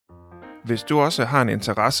Hvis du også har en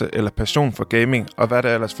interesse eller passion for gaming, og hvad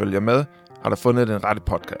der ellers følger med, har du fundet den rette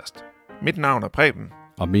podcast. Mit navn er Preben.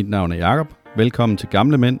 Og mit navn er Jakob. Velkommen til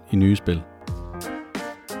Gamle Mænd i Nye Spil.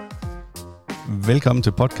 Velkommen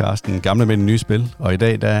til podcasten Gamle Mænd i Nye Spil. Og i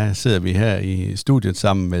dag der sidder vi her i studiet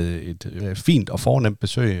sammen med et fint og fornemt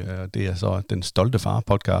besøg. Det er så Den Stolte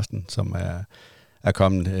Far-podcasten, som er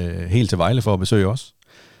kommet helt til Vejle for at besøge os.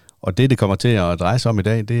 Og det kommer til at dreje sig om i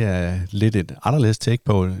dag, det er lidt et anderledes take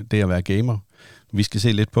på det at være gamer. Vi skal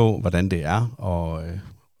se lidt på, hvordan det er, og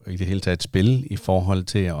i det hele taget spille i forhold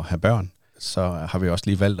til at have børn. Så har vi også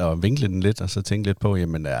lige valgt at vinkle den lidt, og så tænke lidt på,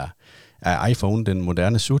 jamen er iPhone den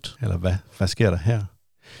moderne sut, eller hvad sker der her?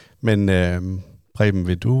 Men Preben,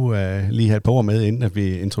 vil du lige have et par ord med, inden at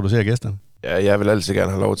vi introducerer gæsterne? Ja, jeg vil altid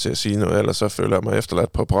gerne have lov til at sige noget, ellers så føler jeg mig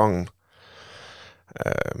efterladt på perronen.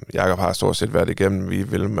 Jakob har stort set været igennem. Vi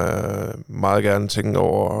vil meget gerne tænke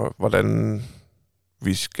over, hvordan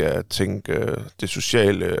vi skal tænke det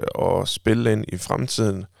sociale og spille ind i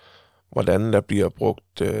fremtiden. Hvordan der bliver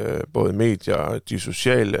brugt både medier, de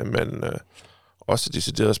sociale, men også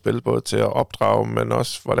decideret spil både til at opdrage, men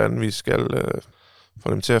også hvordan vi skal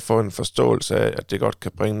få dem til at få en forståelse af, at det godt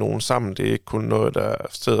kan bringe nogen sammen. Det er ikke kun noget, der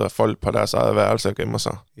sidder folk på deres eget værelse og gemmer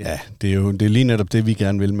sig. Ja, det er lige netop det, vi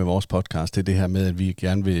gerne vil med vores podcast. Det er det her med, at vi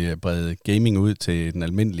gerne vil brede gaming ud til den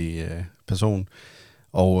almindelige person.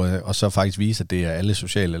 Og så faktisk vise, at det er alle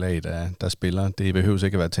sociale lag, der spiller. Det behøver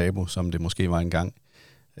ikke at være tabu, som det måske var engang.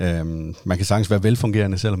 Man kan sagtens være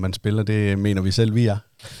velfungerende, selvom man spiller. Det mener vi selv, vi er.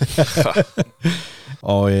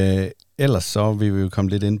 Og ellers så vil vi jo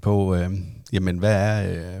komme lidt ind på, jamen hvad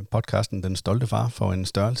er podcasten Den Stolte Far for en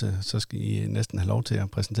størrelse? Så skal I næsten have lov til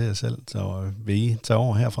at præsentere jer selv. Så vil I tage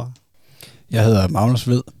over herfra? Jeg hedder Magnus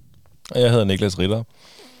Hvid. Og jeg hedder Niklas Ritter.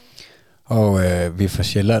 Og vi er fra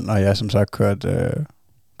Sjælland, og jeg har som sagt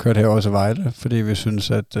kørt herover til Vejle, fordi vi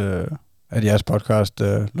synes, at jeres podcast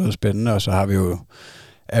lød spændende, og så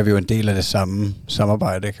er vi jo en del af det samme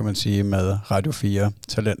samarbejde, kan man sige, med Radio 4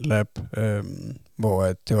 Talentlab,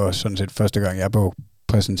 hvor det var sådan set første gang, jeg blev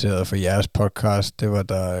præsenteret for jeres podcast. Det var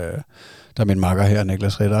der min makker her,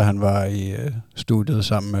 Niklas Ritter, han var i studiet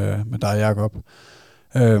sammen med dig, Jakob.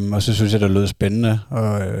 Og så synes jeg, det lød spændende,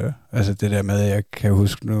 og altså det der med, jeg kan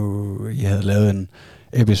huske nu, I havde lavet en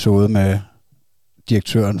episode med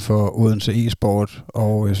direktøren for Odense e-sport,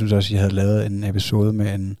 og jeg synes også, I havde lavet en episode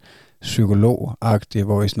med en psykolog-agtig,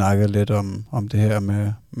 hvor I snakkede lidt om det her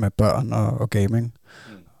med børn og gaming.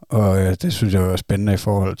 Og det synes jeg var spændende i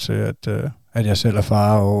forhold til, at jeg selv er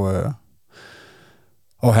far,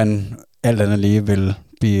 og han alt andet lige vil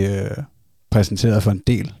blive præsenteret for en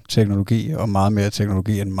del teknologi, og meget mere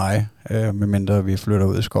teknologi end mig, medmindre vi flytter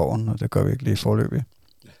ud i skoven, og det gør vi ikke lige foreløbig.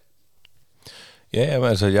 Ja,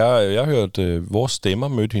 altså jeg hørte, vores stemmer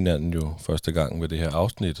mødte hinanden jo første gang ved det her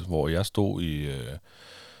afsnit, hvor jeg stod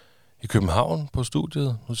i København på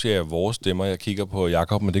studiet. Nu siger jeg vores stemmer, jeg kigger på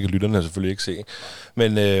Jakob, men det kan lytterne selvfølgelig ikke se.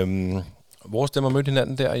 Men vores stemmer mødte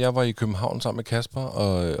hinanden der, jeg var i København sammen med Kasper,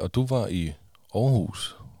 og du var i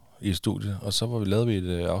Aarhus i studiet, og så lavede vi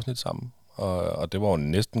et afsnit sammen. Og det var jo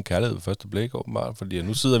næsten kærlighed ved første blik, åbenbart, fordi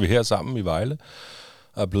nu sidder vi her sammen i Vejle,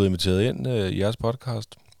 og er blevet inviteret ind i jeres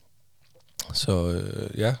podcast. Så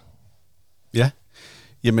ja. Ja,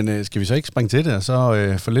 jamen skal vi så ikke springe til det, og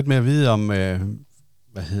så få lidt mere at vide om,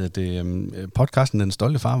 podcasten Den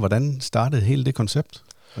Stolte Far. Hvordan startede hele det koncept?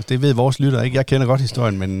 Altså, det ved vores lyttere ikke. Jeg kender godt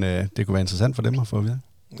historien, men det kunne være interessant for dem at få at vide.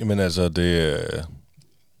 Jamen altså,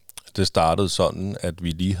 det startede sådan, at vi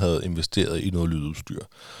lige havde investeret i noget lydudstyr.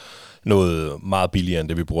 Noget meget billigere end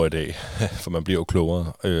det, vi bruger i dag, for man bliver jo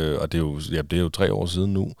klogere, og det er jo 3 år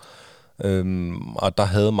siden nu. Og der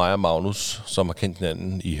havde mig og Magnus, som har kendt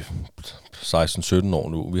hinanden i 16-17 år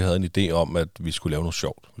nu, vi havde en idé om, at vi skulle lave noget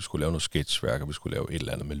sjovt. Vi skulle lave noget sketchværk, og vi skulle lave et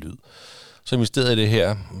eller andet med lyd. Så investerede i det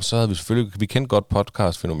her, så havde vi selvfølgelig, vi kendte godt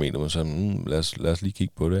podcast-fænomenet, men så lad os lige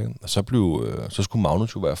kigge på det. Ikke? Og så skulle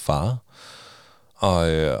Magnus jo være far,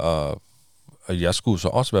 og jeg skulle så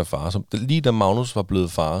også være far. Så lige da Magnus var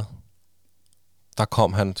blevet far, der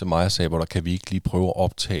kom han til mig og sagde, hvor kan vi ikke lige prøve at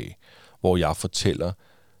optage, hvor jeg fortæller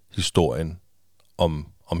historien om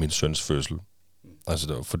min søns fødsel. Altså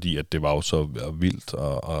det var, fordi at det var jo så vildt,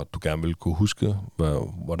 og du gerne ville kunne huske,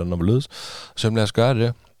 hvordan der var ledes. Så lad os gøre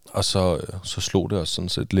det. Og så slog det os sådan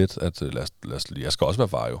set lidt, at jeg skal også være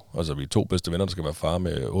far jo. Altså vi er 2 bedste venner, der skal være far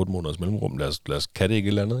med 8 måneders mellemrum. Lad os kan det ikke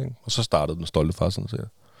et eller andet, ikke? Og så startede Den Stolte Far sådan set.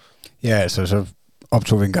 Ja, altså så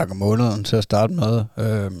optog vi en gang om måneden til at starte med.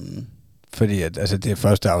 Fordi at, altså, det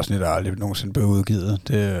første afsnit, der aldrig nogensinde blev udgivet,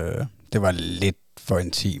 det var lidt for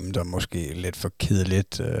intimt og måske lidt for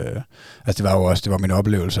kedeligt. Altså det var min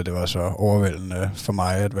oplevelse, det var så overvældende for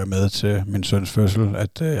mig at være med til min søns fødsel,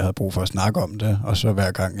 at jeg havde brug for at snakke om det, og så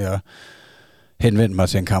hver gang jeg henvendte mig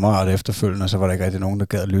til en kammerat efterfølgende, så var der ikke rigtig nogen, der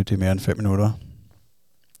gad lytte i mere end 5 minutter.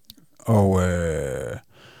 Og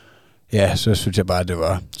ja, så synes jeg bare, at det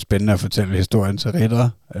var spændende at fortælle historien til Ritter.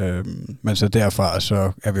 Men så derfra,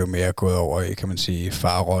 så er vi jo mere gået over i, kan man sige,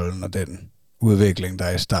 farrollen og den udvikling, der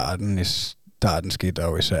er i starten. I starten skete der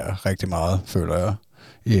jo især rigtig meget, føler jeg,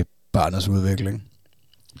 i barnets udvikling.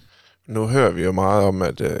 Nu hører vi jo meget om,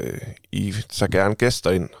 at I så gerne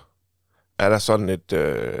gæster ind. Er der sådan er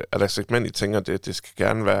der et segment, I tænker, det skal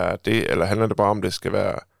gerne være det, eller handler det bare om, det skal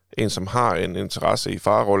være en, som har en interesse i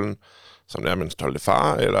farrollen, som er en stolte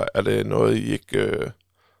far, eller er det noget, I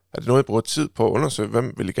bruger tid på at undersøge?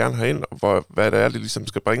 Hvem vil I gerne have ind, og hvad det er, det ligesom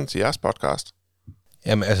skal bringe til jeres podcast?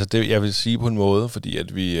 Jamen, altså, det, jeg vil sige på en måde, fordi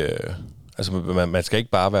at vi... man skal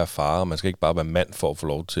ikke bare være far, og man skal ikke bare være mand for at få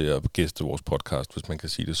lov til at gæste vores podcast, hvis man kan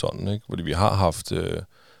sige det sådan, ikke? Fordi vi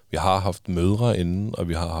har haft mødre inden,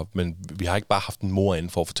 og men vi har ikke bare haft en mor inden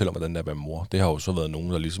for at fortælle om, hvordan det er at være mor. Det har jo så været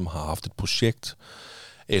nogen, der ligesom har haft et projekt,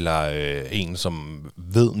 eller en, som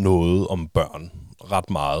ved noget om børn ret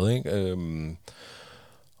meget, ikke?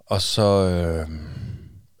 Og så...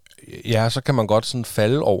 så kan man godt sådan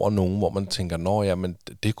falde over nogen, hvor man tænker, men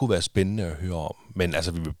det kunne være spændende at høre om. Men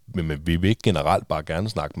altså, vi vil ikke generelt bare gerne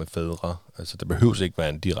snakke med fædre. Altså, det behøves ikke være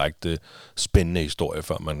en direkte spændende historie,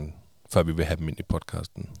 før vi vil have dem ind i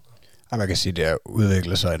podcasten. Ja, man kan sige, at det har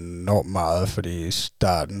udviklet sig enormt meget, fordi i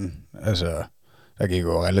starten, altså, der gik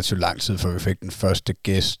jo relativt lang tid, før vi fik den første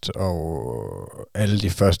gæst, og alle de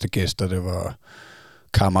første gæster, det var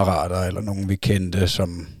kammerater eller nogen, vi kendte,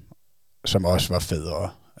 som også var fædre.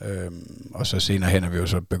 Og så senere hen er vi jo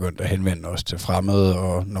så begyndt at henvende os til fremmede,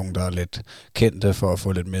 og nogen, der er lidt kendte for at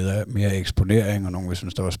få lidt mere eksponering, og nogen, vi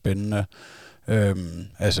synes, der var spændende.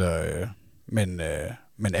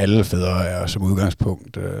 Men alle fædre er som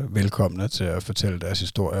udgangspunkt velkomne til at fortælle deres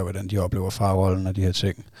historie, hvordan de oplever farrollen og de her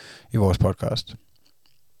ting i vores podcast.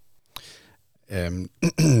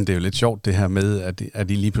 Det er jo lidt sjovt det her med,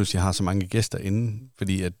 at I lige pludselig har så mange gæster inde,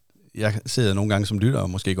 fordi at jeg sidder nogle gange som lytter og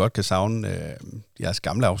måske godt kan savne jeres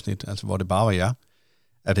gamle afsnit, altså hvor det bare var jer.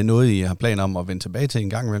 Er det noget, I har planer om at vende tilbage til en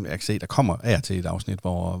gang imellem? Jeg kan se, der kommer af til et afsnit,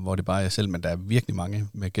 hvor det bare er jer selv, men der er virkelig mange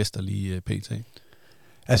med gæster lige pt.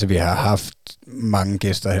 Altså, vi har haft mange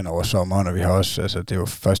gæster hen over sommeren, og vi har også, altså det er jo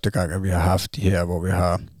første gang, at vi har haft de her, hvor vi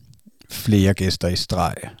har flere gæster i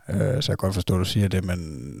streg. Så jeg kan godt forstå, at du siger det,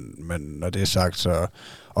 men når det er sagt, så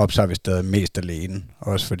optager vi stadig mest alene.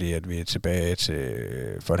 Også fordi, at vi er tilbage til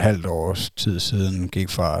for et halvt års tid siden, gik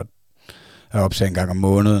fra at optage en gang om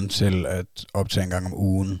måneden til at optage en gang om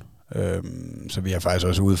ugen. Så vi har faktisk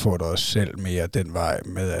også udfordret os selv mere den vej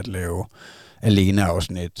med at lave alene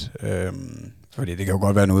afsnit. Fordi det kan jo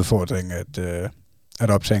godt være en udfordring, at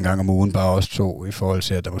optage en gang om ugen bare os to, i forhold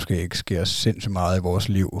til, at der måske ikke sker sindssygt meget i vores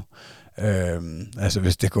liv. Altså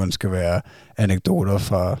hvis det kun skal være anekdoter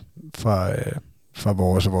fra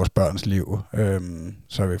vores og vores børns liv,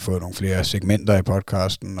 så har vi fået nogle flere segmenter i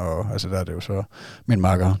podcasten, og altså der er det jo så min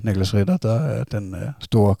makker, Niklas Ritter, der er den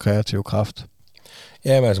store kreative kraft.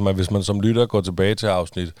 Ja, men altså hvis man som lytter går tilbage til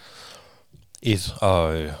afsnit 1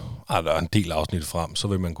 og der er en del afsnit frem, så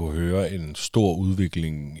vil man kunne høre en stor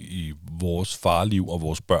udvikling i vores farliv og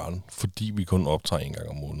vores børn, fordi vi kun optager en gang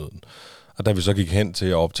om måneden. Og da vi så gik hen til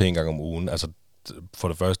at optage en gang om ugen, altså for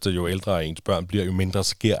det første, jo ældre ens børn bliver, jo mindre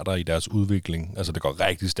sker der i deres udvikling. Altså det går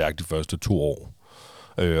rigtig stærkt de første 2 år.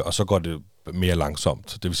 Og så går det mere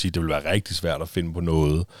langsomt. Det vil sige, det vil være rigtig svært at finde på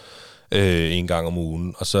noget en gang om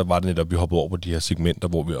ugen. Og så var det netop, vi hoppede over på de her segmenter,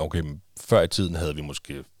 hvor vi, før i tiden havde vi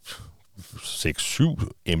måske 6-7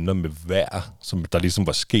 emner med hver, som der ligesom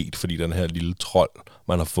var sket, fordi den her lille trold,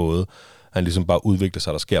 man har fået, han ligesom bare udvikler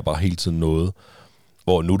sig, der sker bare hele tiden noget.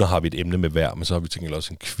 Hvor nu der har vi et emne med hver, men så har vi tænkt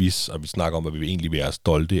også en quiz, og vi snakker om, hvad vi egentlig vil være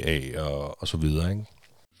stolte af, og så videre, ikke?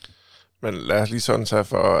 Men lad os lige sådan tage,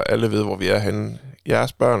 for alle ved, hvor vi er henne.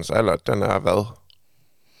 Jeres børns alder, den er hvad?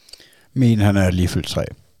 Min, han er lige fyldt 3.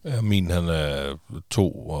 Ja, min, han er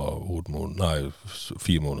 2 og 8 måneder, nej,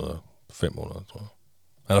 4 måneder, 5 måneder, tror jeg.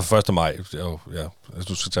 Han er 1. maj, ja,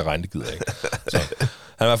 du skal tage regne, det gider jeg ikke. Så, han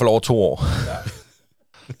er i hvert fald over 2 år. Ja.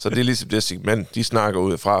 Så det er ligesom det segment, de snakker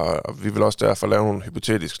ud fra, og vi vil også derfor lave nogle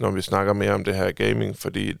hypotetisk, når vi snakker mere om det her gaming,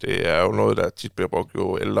 fordi det er jo noget, der tit bliver brugt,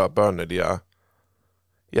 jo ældre børn, de er.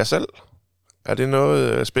 Jeg selv? Er det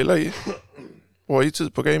noget, spiller I? Bruger I tid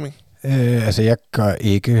på gaming? Altså, jeg gør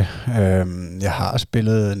ikke. Jeg har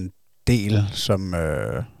spillet en del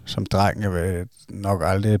som dreng. Jeg vil nok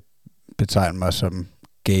aldrig betegne mig som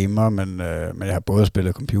gamer, men jeg har både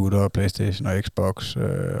spillet computer og PlayStation og Xbox,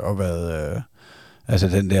 og været... altså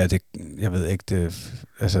den der, jeg ved ikke,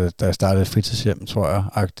 da jeg startede fritidshjem, tror jeg,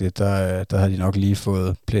 agtigt, der havde de nok lige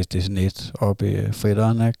fået PlayStation 1 op i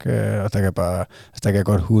fritteren, ikke? Og der kan jeg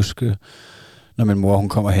godt huske, når min mor hun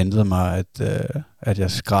kom og hentede mig, at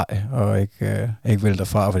jeg skreg og ikke ville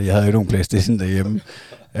derfra, fordi jeg havde jo ikke nogen PlayStation derhjemme.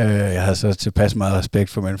 Jeg havde så tilpas meget respekt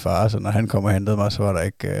for min far, så når han kom og hentede mig, så var der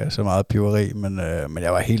ikke så meget piveri, men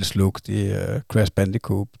jeg var helt slugt i Crash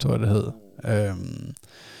Bandicoot, tror jeg det hed.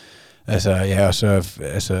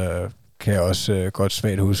 Kan jeg også godt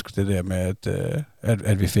svagt huske det der med,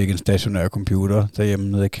 at vi fik en stationær computer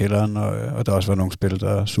derhjemme nede i kælderen, og der også var nogle spil,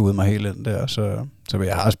 der sugede mig helt ind der, så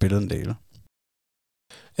jeg har spillet en del.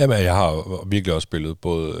 Jamen, jeg har virkelig også spillet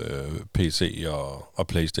både PC og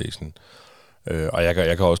PlayStation. Og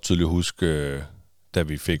jeg kan også tydeligt huske, da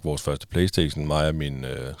vi fik vores første PlayStation, mig og min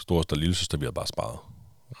storeste og lillesøster, vi havde bare sparet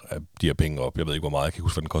de her penge op. Jeg ved ikke, hvor meget. Jeg kan ikke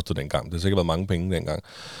huske, hvad den kostede dengang. Det har sikkert været mange penge dengang.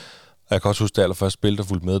 Og jeg kan også huske, det allerførste spil, der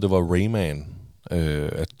fulgte med, det var Rayman.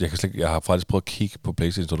 Jeg har faktisk prøvet at kigge på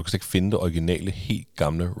PlayStation, så du kan slet ikke finde det originale, helt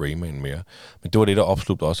gamle Rayman mere. Men det var det, der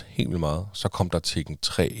opslugte også helt vildt meget. Så kom der Tekken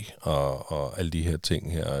 3 og alle de her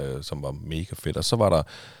ting her, som var mega fedt. Og så var der,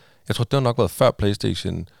 jeg tror, det har nok været før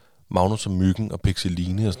PlayStation, Magnus og Myggen og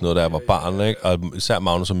Pixeline og sådan noget, da jeg var barn, ikke? Og især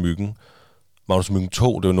Magnus og Myggen. Magnus og Myggen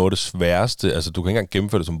 2, det er jo noget af det sværeste. Altså, du kan ikke engang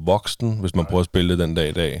gennemføre det som voksen, hvis man prøver at spille det den dag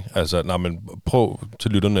i dag. Altså, men prøv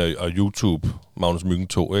til lytterne og YouTube, Magnus og Myggen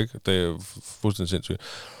 2, ikke? Det er fuldstændig sindssygt.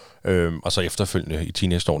 Og så efterfølgende i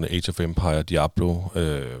teenage-årene Age of Empire, Diablo,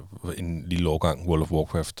 en lille årgang, World of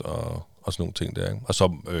Warcraft og sådan nogle ting der, ikke? Og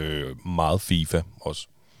så meget FIFA også.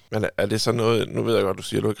 Men er det så noget, nu ved jeg godt, du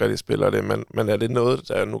siger, at du ikke rigtig spiller det, men er det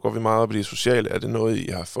noget, nu går vi meget op i det sociale, er det noget, I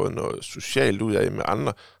har fået noget socialt ud af med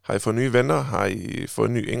andre? Har I fået nye venner? Har I fået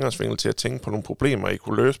en ny indgangsvinkel til at tænke på nogle problemer, I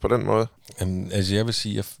kunne løse på den måde? Altså jeg vil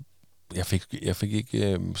sige, jeg fik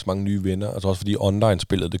ikke så mange nye venner, altså også fordi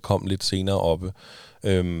online-spillet, det kom lidt senere oppe.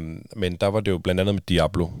 Men der var det jo blandt andet med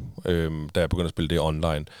Diablo, da jeg begyndte at spille det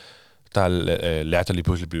online. Der lærte jeg lige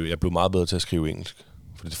pludselig, jeg blev meget bedre til at skrive engelsk.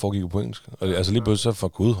 Fordi det foregik jo på engelsk. Og altså lige pludselig så for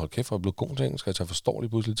gud, hold kæft, jeg er blevet god til engelsk, altså jeg forstår lige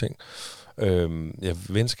pludselig ting.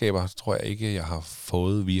 Venskaber tror jeg ikke, jeg har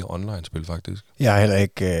fået via online-spil faktisk. Jeg har heller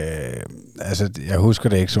ikke, jeg husker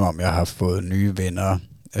det ikke som om, jeg har fået nye venner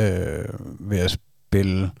ved at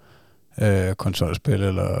spille konsolspil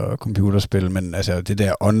eller computerspil, men altså det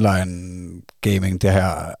der online gaming, det har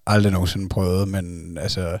jeg aldrig nogensinde prøvet, men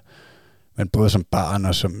både som barn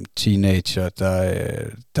og som teenager,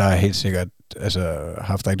 der er helt sikkert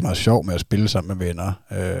haft rigtig meget sjov med at spille sammen med venner.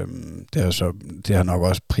 Det har nok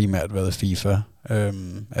også primært været FIFA.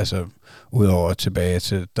 Udover tilbage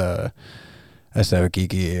til, da jeg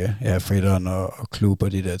gik i fritteren og klub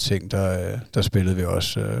og de der ting, der spillede vi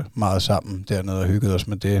også meget sammen dernede og hyggede os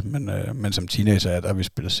med det. Men som teenager, der har vi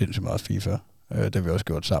spillet sindssygt meget FIFA. Det har vi også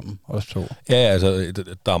gjort sammen, os to. Ja, altså,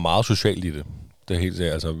 der er meget socialt i det. Det er helt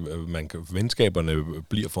sikkert. Altså, venskaberne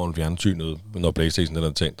bliver foran fjernsynet, når PlayStation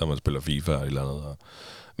er tænkt, når man spiller FIFA eller andet.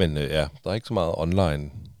 Men der er ikke så meget online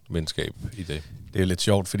venskab i det. Det er lidt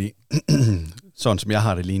sjovt, fordi sådan som jeg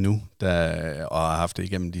har det lige nu, og har haft det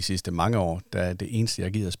igennem de sidste mange år, det eneste,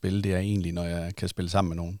 jeg gider at spille, det er egentlig, når jeg kan spille sammen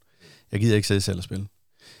med nogen. Jeg gider ikke sidde selv og spille.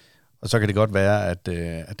 Og så kan det godt være,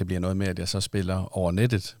 at det bliver noget med, at jeg så spiller over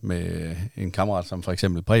nettet med en kammerat, som for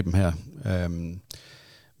eksempel Preben her.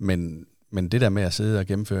 Men det der med at sidde og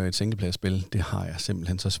gennemføre et singleplayerspil, det har jeg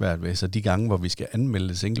simpelthen så svært ved. Så de gange, hvor vi skal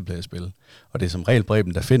anmelde et singleplayerspil, og det er som regel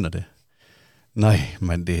Preben, der finder det, nej,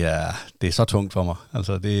 men det er så tungt for mig.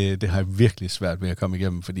 Altså, det har jeg virkelig svært ved at komme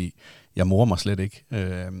igennem, fordi jeg morer mig slet ikke.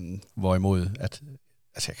 Hvorimod,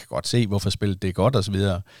 jeg kan godt se, hvorfor spillet det er godt og så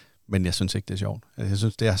videre, men jeg synes ikke, det er sjovt. Jeg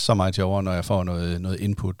synes, det er så meget sjovere, når jeg får noget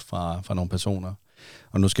input fra nogle personer.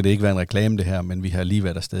 Og nu skal det ikke være en reklame det her, men vi har lige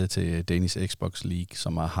været afsted til Danish Xbox League,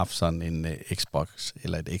 som har haft sådan en Xbox,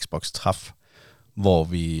 eller et Xbox-træf, hvor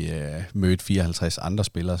vi mødte 54 andre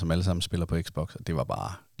spillere, som alle sammen spiller på Xbox, og det var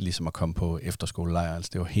bare ligesom at komme på efterskolelejr. Altså,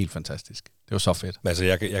 det var helt fantastisk. Det var så fedt. Altså,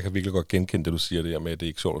 jeg kan virkelig godt genkende det, du siger det her med, at det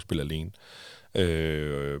ikke er sjovt at spille alene.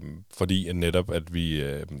 Fordi netop, at vi...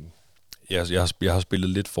 Jeg har spillet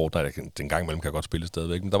lidt Fortnite. Den gang imellem kan jeg godt spille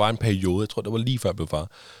stadigvæk. Men der var en periode, jeg tror, det var lige før jeg blev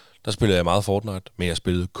far. Der spillede jeg meget Fortnite, men jeg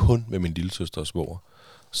spillede kun med min lillesøster og svoger.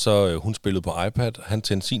 Så hun spillede på iPad, han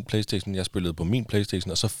tændte sin PlayStation, jeg spillede på min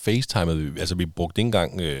PlayStation, og så facetimede vi. Altså, vi brugte ikke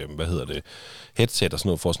engang, headset og sådan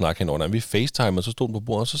noget for at snakke henover. Når vi facetimede, så stod den på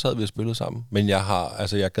bordet, og så sad vi og spillede sammen. Men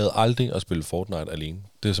jeg gad aldrig at spille Fortnite alene.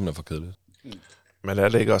 Det er simpelthen for kedeligt. Men er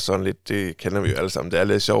det ikke også sådan lidt, det kender vi jo alle sammen, det er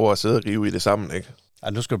lidt sjovere at sidde og rive i det sammen, ikke? Ja,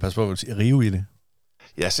 nu skal du passe på at rive i det.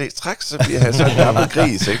 Ja, se, straks så bliver han så en gammel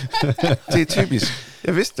gris, ikke? Det er typisk.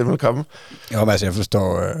 Jeg vidste, det ville komme. Jo, men altså, jeg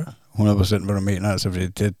forstår 100% hvad du mener, altså, fordi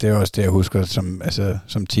det er også det, jeg husker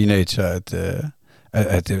som teenager,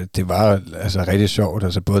 at det var altså rigtig sjovt,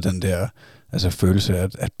 altså både den der følelse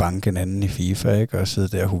at banke en anden i FIFA, ikke, og sidde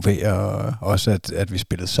der og hovere, og også at vi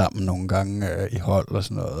spillede sammen nogle gange i hold og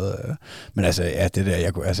sådan noget. Men altså, ja, det der,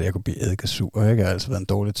 jeg kunne blive eddikesur, ikke? Jeg har altid været en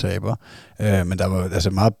dårlig taber. Men der var altså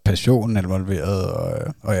meget passion involveret,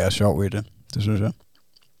 og jeg er sjov i det. Det synes jeg.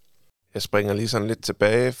 Jeg springer lige sådan lidt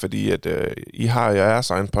tilbage, fordi at I har jeres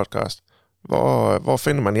egen podcast. Hvor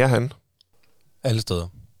finder man jer hen? Alle steder.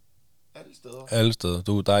 Alle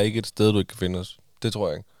steder. Der er ikke et sted, du ikke kan finde os. Det tror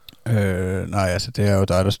jeg ikke. Nej, altså det er jo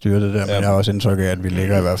dig, der styrer det der, men jeg har også indtryk af, at vi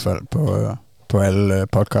ligger i hvert fald på alle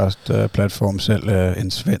podcast-platforme, selv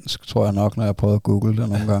en svensk, tror jeg nok, når jeg prøver at google det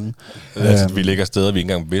nogle gange. Altså, vi ligger steder, vi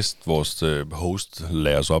ikke engang vidste, vores host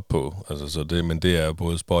lader os op på. Altså, men det er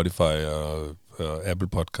både Spotify og Apple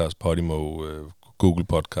Podcast, Podimo, Google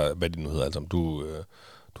Podcast, hvad de nu hedder, altså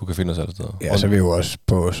du kan finde os alle steder. Ja, så er vi jo også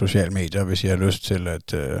på sociale medier, hvis I har lyst til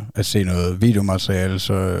at se noget videomateriale,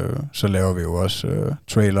 så laver vi jo også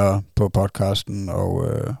trailer på podcasten,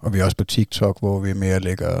 og vi er også på TikTok, hvor vi mere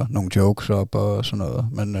lægger nogle jokes op og sådan noget.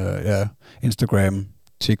 Men ja, Instagram,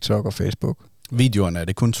 TikTok og Facebook. Videoerne, er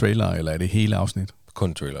det kun trailer, eller er det hele afsnit?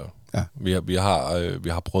 Kun trailer. Ja. Vi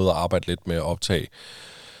har prøvet at arbejde lidt med at optage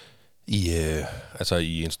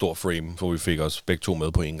i en stor frame, hvor vi fik os begge to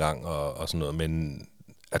med på en gang og sådan noget, men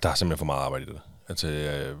at der er simpelthen for meget arbejde i det. Altså,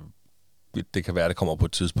 det kan være, at det kommer på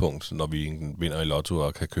et tidspunkt, når vi vinder i Lotto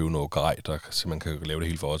og kan købe noget grej, der simpelthen kan lave det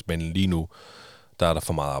hele for os. Men lige nu, der er der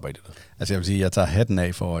for meget arbejde i det. Altså jeg vil sige, at jeg tager hatten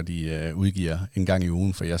af for, at de udgiver en gang i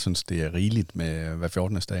ugen, for jeg synes, det er rigeligt med hver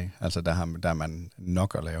 14. dag. Altså der er man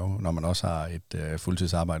nok at lave, når man også har et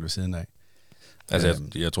fuldtidsarbejde ved siden af. Altså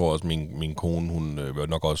jeg tror også, min kone, hun vil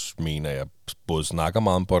nok også mene, at jeg både snakker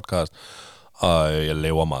meget om podcast, og jeg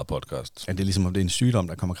laver meget podcast. Ja, det er ligesom, om det er en sygdom,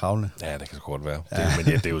 der kommer kravlende. Ja, det kan så godt være. Ja. Men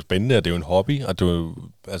det er jo spændende, og det er jo en hobby, og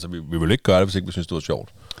vi vil ikke gøre det, hvis ikke vi synes, det var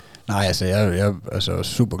sjovt. Nej, altså jeg er altså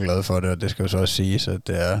super glad for det, og det skal jo så også siges, at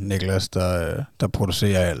det er Niklas, der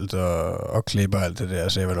producerer alt og klipper alt det der,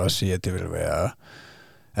 så jeg vil også sige, at det vil være...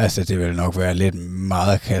 Altså, det vil nok være lidt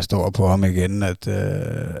meget at kaste over på ham igen,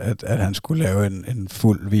 at han skulle lave en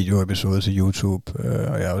fuld videoepisode til YouTube,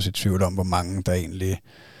 og jeg er også i tvivl om, hvor mange der egentlig...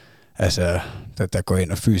 Altså, der går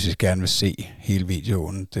ind og fysisk gerne vil se hele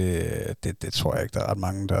videoen. Det tror jeg ikke, der er ret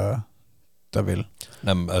mange, der vil.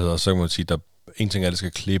 Jamen, altså, så kan man sige, at en ting er, at det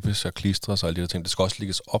skal klippes og klistres og alle de der ting. Det skal også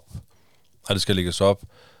lægges op. Og det skal lægges op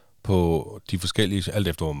på de forskellige, alt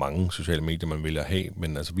efter hvor mange sociale medier man vælger at have.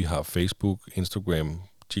 Men altså, vi har Facebook, Instagram,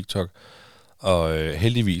 TikTok. Og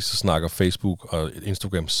heldigvis så snakker Facebook og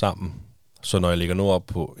Instagram sammen. Så når jeg lægger noget op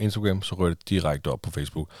på Instagram, så rører det direkte op på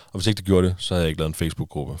Facebook. Og hvis ikke det gjorde det, så havde jeg ikke lavet en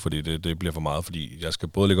Facebook-gruppe, fordi det bliver for meget, fordi jeg skal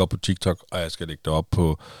både lægge op på TikTok, og jeg skal lægge det op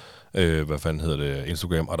på,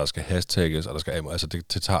 Instagram, og der skal hashtagges, og der skal, altså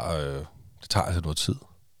det tager altså noget tid.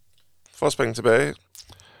 For at springe tilbage,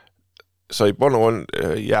 så i bund og grund,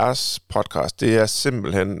 jeres podcast, det er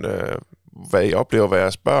simpelthen, hvad I oplever, hvad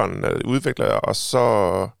jeres børn udvikler, og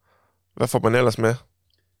så, hvad får man ellers med?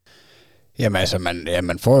 Jamen altså,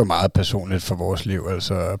 man får jo meget personligt for vores liv,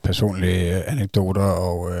 altså personlige anekdoter,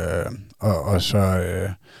 og så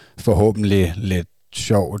forhåbentlig lidt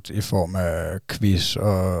sjovt i form af quiz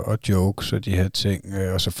og jokes og de her ting,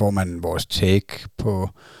 og så får man vores take på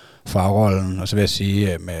farrollen, og så vil jeg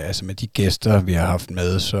sige, med de gæster, vi har haft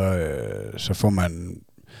med, så får man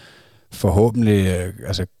forhåbentlig,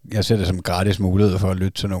 altså jeg ser det som gratis mulighed for at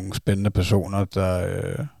lytte til nogle spændende personer,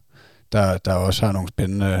 der også har nogle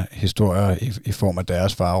spændende historier i form af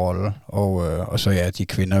deres farrolle. Og så ja, de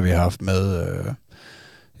kvinder, vi har haft med,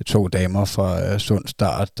 2 damer fra Sund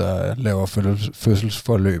Start, der laver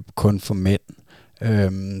fødselsforløb kun for mænd.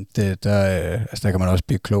 Der kan man også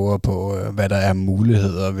blive klogere på, hvad der er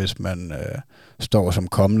muligheder, hvis man står som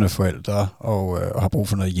kommende forældre og har brug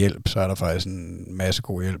for noget hjælp, så er der faktisk en masse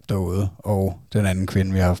god hjælp derude. Og den anden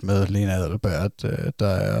kvinde, vi har haft med, Lena Adelbert, der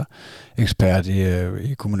er ekspert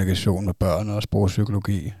i kommunikation med børn og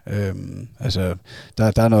sprogpsykologi. Altså,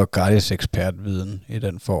 der er noget gratis ekspertviden i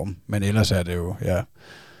den form, men ellers er det jo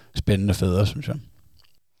spændende fædre, synes jeg.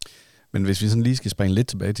 Men hvis vi sådan lige skal springe lidt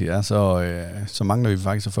tilbage til jer, så mangler vi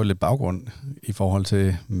faktisk at få lidt baggrund i forhold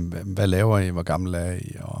til, hvad laver I, hvor gammel er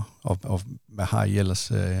I, og hvad har I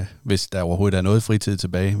ellers, hvis der overhovedet er noget fritid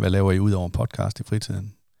tilbage, hvad laver I ud over podcast i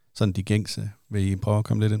fritiden? Sådan de gængse. Vil I prøve at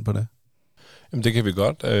komme lidt ind på det? Jamen det kan vi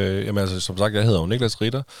godt. Jamen altså, som sagt, jeg hedder jo Niklas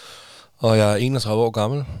Ritter, og jeg er 31 år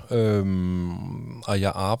gammel, og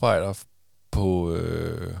jeg arbejder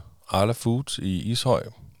Arla Foods i Ishøj,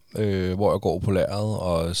 hvor jeg går på lærret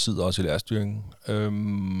og sidder også i lærerstyringen.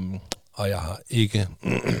 Og jeg har ikke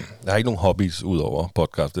nogen hobbies ud over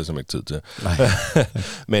podcast, det er simpelthen ikke tid til. Nej.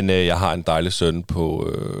 Men jeg har en dejlig søn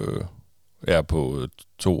på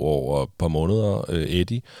 2 år og et par måneder,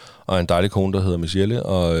 Eddie, og en dejlig kone, der hedder Michelle,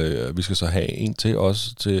 og vi skal så have en til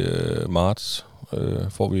også til marts,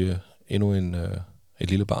 får vi endnu et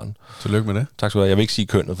lille barn. Tillykke med det. Tak skal du have. Jeg vil ikke sige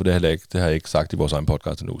kønnet, for det har jeg ikke sagt i vores egen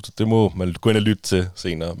podcast endnu, så det må man gå ind og lytte til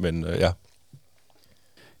senere, men ja.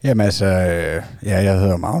 Jamen altså, jeg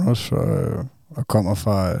hedder Magnus og kommer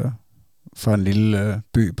fra en lille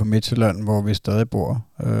by på Midtjylland, hvor vi stadig bor.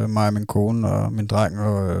 Mig og min kone og min dreng,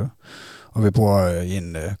 og vi bor i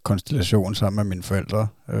en konstellation sammen med mine forældre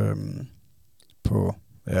på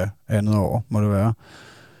 2. år, må det være.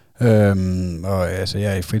 Og altså,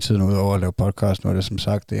 jeg er i fritiden udover at lave podcast. Nu er det som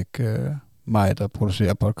sagt ikke mig, der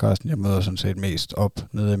producerer podcasten. Jeg møder sådan set mest op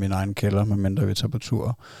nede i min egen kælder, medmindre vi tager på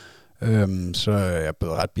tur. Så jeg er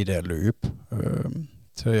blevet ret bidt af at løbe.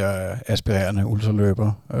 Så jeg er aspirerende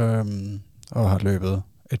ultraløber, og har løbet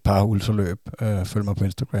et par ultraløb. Følg mig på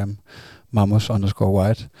Instagram,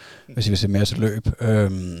 Mamos_white, hvis I vil se mere til løb.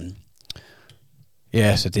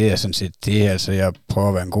 Ja, så det er sådan set det. Altså, jeg prøver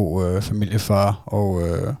at være en god familiefar,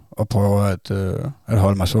 og prøver at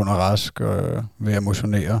holde mig sund og rask, ved at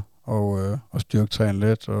motionere og styrketræne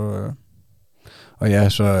lidt. Og ja,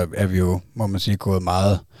 så er vi jo, må man sige, gået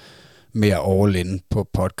meget mere all in på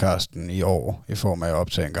podcasten i år, i form af at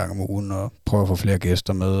optage en gang om ugen og prøve at få flere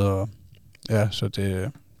gæster med. Og ja, så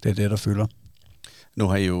det er det, der fylder. Nu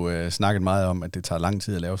har I jo snakket meget om, at det tager lang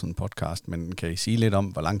tid at lave sådan en podcast, men kan I sige lidt om,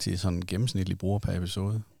 hvor lang tid sådan gennemsnitligt bruger per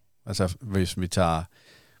episode? Altså, hvis vi tager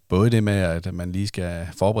både det med, at man lige skal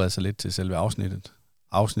forberede sig lidt til selve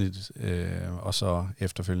afsnittet, og så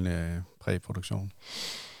efterfølgende præproduktion.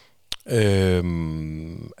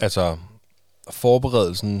 Altså,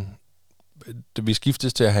 forberedelsen, vi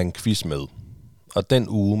skiftes til at have en quiz med, og den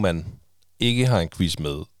uge, man ikke har en quiz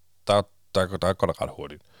med, der går det ret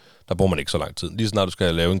hurtigt. Der bruger man ikke så lang tid. Lige snart du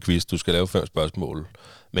skal lave en quiz, du skal lave 5 spørgsmål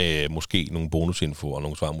med måske nogle bonusinfo og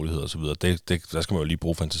nogle svarmuligheder osv. Der skal man jo lige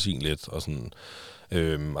bruge fantasien lidt. Og sådan,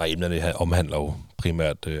 og emnerne her omhandler jo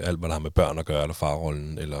primært alt, hvad der har med børn at gøre, eller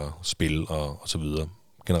farrollen, eller spil og så videre.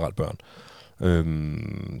 Generelt børn.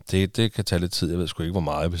 Det kan tage lidt tid. Jeg ved sgu ikke, hvor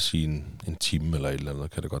meget jeg vil sige en time eller et eller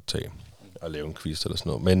andet, kan det godt tage at lave en quiz eller sådan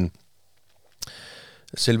noget. Men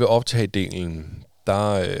selve optagedelen,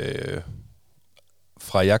 der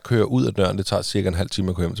fra jeg kører ud af døren, det tager cirka en halv time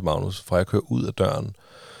at køre hjem til Magnus, fra jeg kører ud af døren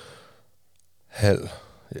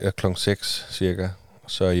klokken 6 cirka,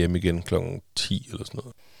 så er jeg hjemme igen klokken 10 eller sådan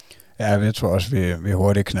noget. Ja, jeg tror også, vi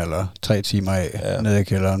hurtigt knaller 3 timer af nede i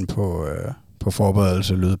kælderen på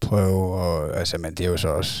forberedelse, lydprøve, og altså, men det er jo så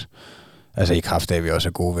også, altså i kraft af, at vi også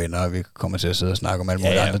er gode venner, og vi kommer til at sidde og snakke om alle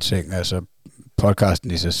mulige andre ting. Altså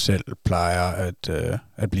podcasten i sig selv plejer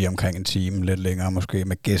at blive omkring en time, lidt længere måske.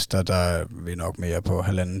 Med gæster, der er vi nok mere på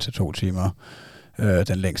 1,5 til 2 timer.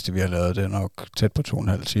 Den længste, vi har lavet, det er nok tæt på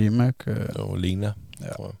 2,5 timer. Ikke? Og Lena, ja.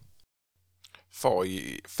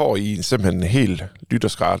 Får I simpelthen en hel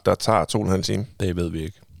lytterskrat, der tager 2,5 timer? Det ved vi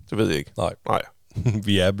ikke. Det ved jeg ikke. Nej.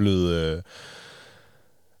 Vi er blevet...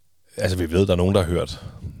 altså, vi ved, der er nogen, der har hørt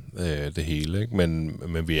det hele, ikke?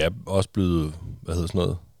 Men vi er også blevet,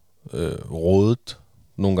 rådet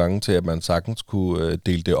nogle gange til, at man sagtens kunne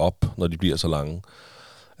dele det op, når de bliver så lange.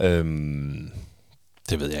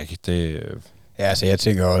 Det ved jeg ikke. Ja, altså jeg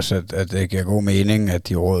tænker også, at det giver god mening, at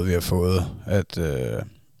de råd, vi har fået, at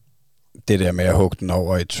det der med at hugge den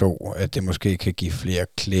over i 2, at det måske kan give flere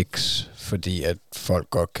kliks, fordi at folk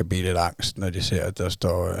godt kan blive lidt angst, når de ser, at der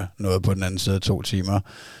står noget på den anden side af 2 timer,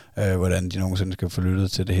 hvordan de nogensinde skal få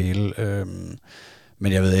lyttet til det hele.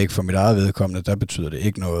 Men jeg ved ikke, for mit eget vedkommende, der betyder det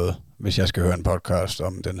ikke noget, hvis jeg skal høre en podcast,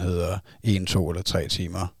 om den hedder 1, 2 eller 3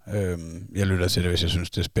 timer. Jeg lytter til det, hvis jeg synes,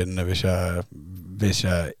 det er spændende. Hvis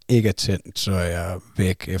jeg ikke er tændt, så er jeg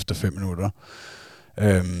væk efter 5 minutter.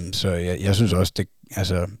 Så jeg synes også, det,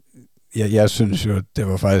 altså, jeg synes jo, det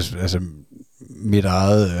var faktisk mit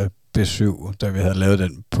eget besøg, da vi havde lavet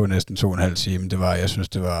den på næsten 2,5 timer. Det var, jeg synes,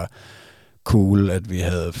 det var cool, at vi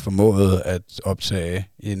havde formået at optage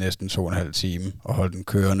i næsten 2,5 timer og holde den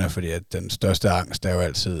kørende, fordi at den største angst er jo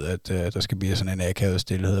altid, at der skal blive sådan en akavet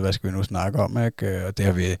stillhed. Hvad skal vi nu snakke om, ikke? Og det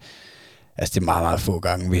har vi, altså det er meget, meget få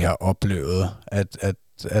gange, vi har oplevet,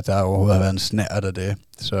 at der overhovedet har været en snært af det.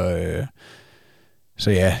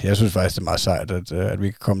 Så ja, jeg synes faktisk, det er meget sejt, at vi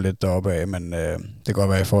kan komme lidt deroppe af, men det kan godt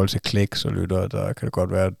være i forhold til kliks og lyttere, der kan det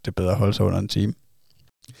godt være, at det er bedre at holde sig under en time.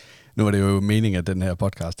 Nu var det jo meningen, at den her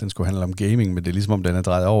podcast, den skulle handle om gaming, men det er ligesom om, den er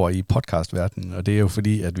drejet over i podcastverdenen, og det er jo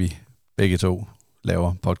fordi, at vi begge to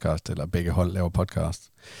laver podcast, eller begge hold laver podcast.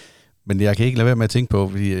 Men jeg kan ikke lade være med at tænke på,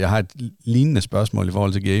 fordi jeg har et lignende spørgsmål i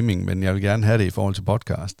forhold til gaming, men jeg vil gerne have det i forhold til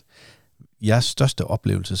podcast. Jeres største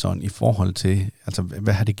oplevelse sådan i forhold til, altså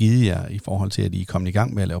hvad har det givet jer i forhold til, at I er kommet i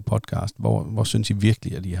gang med at lave podcast? Hvor synes I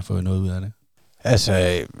virkelig, at I har fået noget ud af det?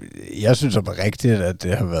 Altså, jeg synes oprigtigt, at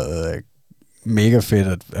det har været mega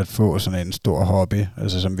fedt at få sådan en stor hobby,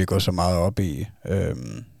 altså som vi går så meget op i.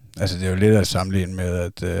 Altså det er jo lidt at sammenligne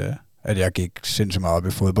med, at jeg gik sindssygt meget op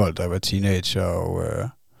i fodbold, da jeg var teenager,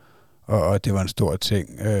 og det var en stor ting.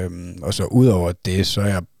 Og så ud over det, så er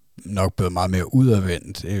jeg nok blevet meget mere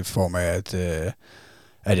udadvendt i form af,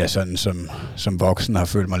 at jeg sådan som voksen har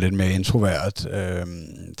følt mig lidt mere introvert.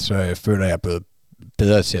 Så jeg føler, at jeg er blevet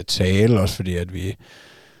bedre til at tale, også fordi at vi,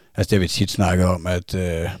 altså det har vi tit snakket om,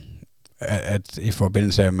 at i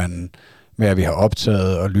forbindelse med at vi har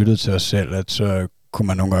optaget og lyttet til os selv, at så kunne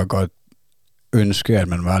man nogle gange godt ønske, at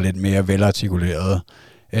man var lidt mere velartikuleret,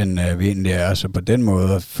 end vi egentlig er. Så på den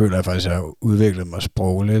måde føler jeg faktisk, at jeg har udviklet mig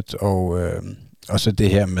sprogligt, og så det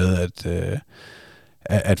her med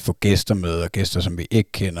at få gæster med, og gæster, som vi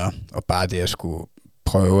ikke kender, og bare det at skulle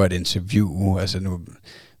prøve at interviewe, altså nu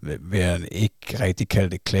vil jeg ikke rigtig kalde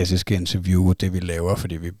det klassiske interview, det vi laver,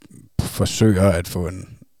 fordi vi forsøger at få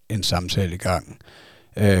en samtale i gang.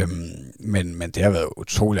 Men det har været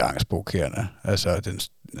utrolig angstprovokerende.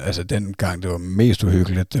 Altså den gang, det var mest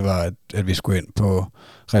uhyggeligt, det var, at vi skulle ind på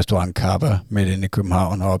restaurant Kappa midt inde i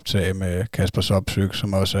København og optage med Kasper Sopsyk,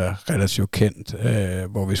 som også er relativt kendt,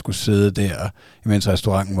 hvor vi skulle sidde der, imens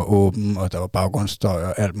restauranten var åben, og der var baggrundsstøj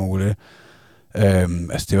og alt muligt.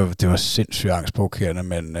 Altså det var sindssygt angstprovokerende,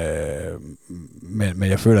 men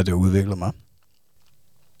jeg føler, at det udviklede mig.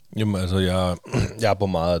 Jamen altså, jeg er på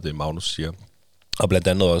meget af det, Magnus siger. Og blandt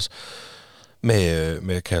andet også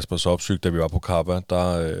med Kaspers opsyg, da vi var på Kappa,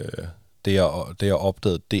 det jeg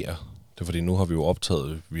opdagede der, det er fordi nu har vi jo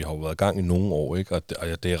optaget, vi har jo været i gang i nogle år, ikke? Og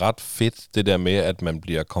det er ret fedt, det der med, at man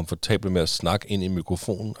bliver komfortabel med at snakke ind i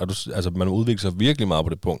mikrofonen. Altså man udvikler sig virkelig meget på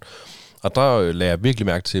det punkt. Og der lagde jeg virkelig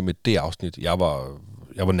mærke til med det afsnit, jeg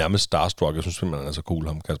var nærmest starstruck, jeg synes simpelthen, han er så cool,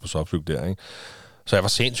 ham Kaspers opsyg der, ikke? Så jeg var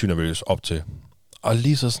sindssygt nervøs op til. Og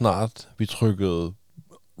lige så snart vi trykkede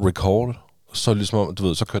record, så ligesom, du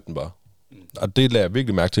ved, så kørte den bare. Og det lagde jeg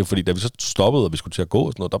virkelig mærke til, fordi da vi så stoppede, og vi skulle til at gå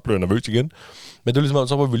og sådan noget, der blev jeg nervøs igen. Men det var ligesom,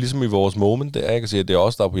 så var vi ligesom i vores moment der, jeg kan sige, at det er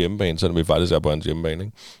også der på hjemmebane, selvom vi faktisk er på hans hjemmebane,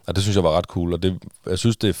 ikke? Og det synes jeg var ret cool, og jeg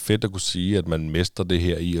synes, det er fedt at kunne sige, at man mestrer det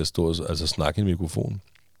her i at stå og snakke i mikrofonen.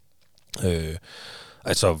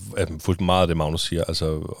 Altså, fuldt meget af det, Magnus siger, altså,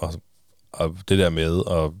 og det der med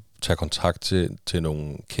at tage kontakt til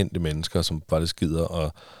nogle kendte mennesker, som faktisk gider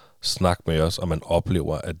og snakke med os, og man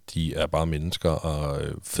oplever, at de er bare mennesker og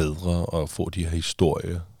fædre, og får de her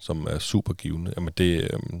historier, som er super givende. Jamen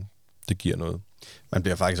det giver noget. Man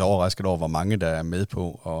bliver faktisk overrasket over, hvor mange der er med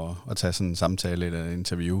på at tage sådan en samtale eller en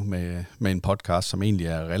interview med en podcast, som egentlig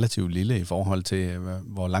er relativt lille i forhold til,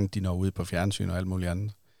 hvor langt de når ud på fjernsyn og alt muligt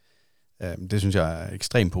andet. Det synes jeg er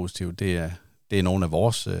ekstremt positivt. Det er nogle af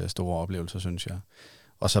vores store oplevelser, synes jeg.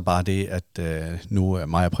 Og så bare det, at nu er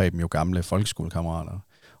mig og Preben jo gamle folkeskolekammerater.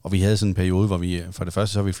 Og vi havde sådan en periode, hvor vi, for det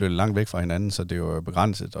første, så vi flyttet langt væk fra hinanden, så det var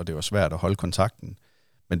begrænset, og det var svært at holde kontakten.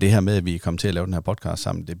 Men det her med, at vi kom til at lave den her podcast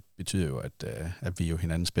sammen, det betyder jo, at vi er jo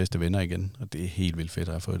hinandens bedste venner igen, og det er helt vildt fedt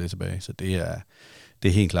at have fået det tilbage. Så det er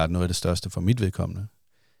helt klart noget af det største for mit vedkommende.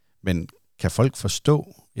 Men kan folk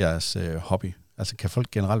forstå jeres hobby? Altså kan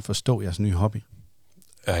folk generelt forstå jeres nye hobby?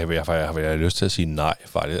 Jeg har lyst til at sige nej,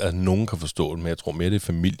 faktisk. Altså, nogen kan forstå det, men jeg tror mere, det er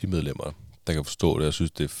familiemedlemmer, der kan forstå det. Jeg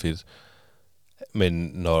synes, det er fedt.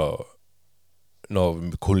 Men når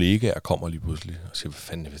kollegaer kommer lige pludselig og siger, hvad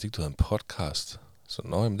fanden, jeg vidste ikke, du havde en podcast. Så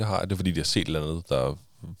jamen, det har jeg. Det er, fordi de har set et eller andet, der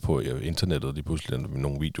på internettet lige pludselig med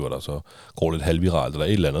nogle videoer, der så går lidt halvviralt eller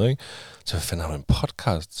et eller andet, ikke? Så hvad fanden, har du en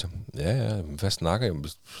podcast? Så, ja, hvad snakker jeg om? Jeg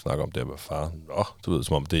snakker om det med far. Du ved,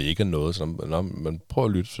 som om det ikke er noget. Så, man prøver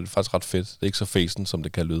at lytte, så det er faktisk ret fedt. Det er ikke så fæsen, som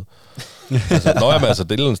det kan lyde. Altså, det er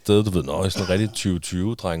et eller andet sted, du ved, sådan en rigtig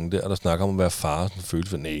 2020-drengen der snakker om at være far, sådan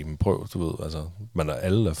følelse, nej, men prøv, du ved, altså,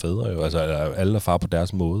 alle er fædre jo, altså, alle er far på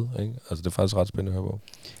deres måde, ikke? Altså, det er faktisk ret spændende at høre på.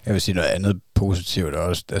 Jeg vil sige noget andet positivt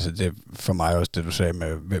også, altså det for mig også, det du sagde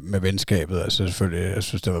med venskabet, altså selvfølgelig, jeg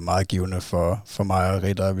synes, det var meget givende for mig og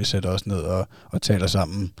Ritter, at vi sætter os ned og taler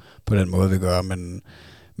sammen på den måde, vi gør,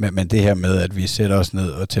 men det her med, at vi sætter os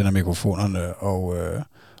ned og tænder mikrofonerne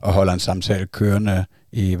og holder en samtale kørende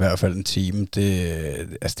i hvert fald en time,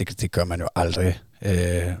 det gør man jo aldrig.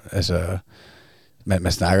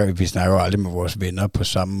 Vi snakker jo aldrig med vores venner på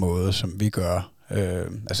samme måde, som vi gør.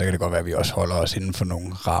 Altså kan det godt være, at vi også holder os inden for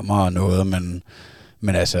nogle rammer og noget,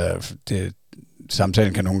 men altså,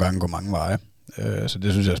 samtalen kan nogle gange gå mange veje. Så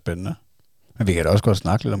det synes jeg er spændende. Men vi kan da også godt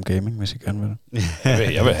snakke lidt om gaming, hvis I gerne vil det.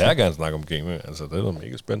 Jeg vil her gerne snakke om gaming. Altså, det er da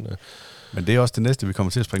mega spændende. Men det er også det næste, vi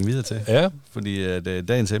kommer til at springe videre til. Ja. Fordi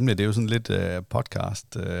dagens emne, det er jo sådan lidt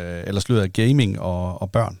podcast, eller slået af gaming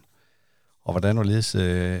og børn. Og hvordan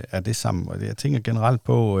er det sammen? Og jeg tænker generelt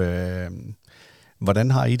på,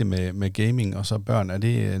 hvordan har I det med gaming og så børn? Er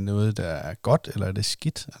det noget, der er godt, eller er det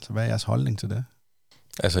skidt? Altså, hvad er jeres holdning til det?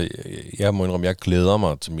 Altså, jeg må indrømme, jeg glæder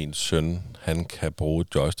mig til min søn. Han kan bruge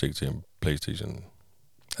joystick til en PlayStation.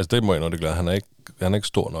 Altså, det må jeg indrømme, det glæder. Han er ikke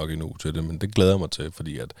stor nok endnu til det, men det glæder jeg mig til,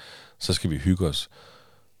 fordi at så skal vi hygge os.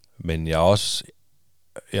 Men jeg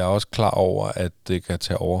er også klar over, at det kan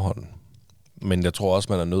tage overhånd. Men jeg tror også,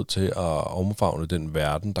 man er nødt til at omfavne den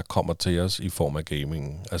verden, der kommer til os i form af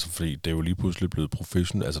gaming. Altså, fordi det er jo lige pludselig blevet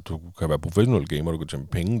professionelt. Altså, du kan være professionel gamer, du kan tjene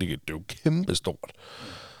penge. Det er jo kæmpestort.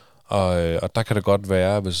 Og der kan det godt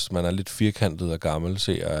være, hvis man er lidt firkantet og gammel,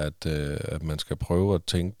 at man skal prøve at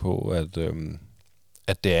tænke på,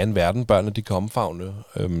 at det er en verden, børnene de kan omfavne.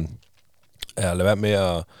 Lad være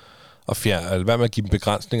med at give dem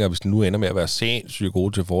begrænsninger, hvis de nu ender med at være sindssygt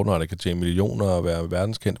gode til Fortnite, og kan tjene millioner og være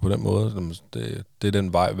verdenskendt på den måde. Det er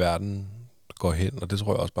den vej, verden går hen, og det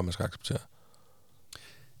tror jeg også bare, man skal acceptere.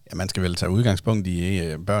 Ja, man skal vel tage udgangspunkt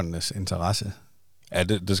i børnenes interesse. Ja,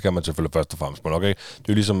 det skal man selvfølgelig først og fremmest. Det er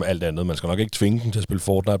jo ligesom alt andet. Man skal nok ikke tvinge dem til at spille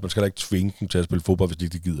Fortnite, man skal ikke tvinge dem til at spille fodbold, hvis de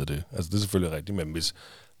ikke gider det. Altså, det er selvfølgelig rigtigt, men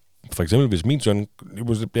hvis min søn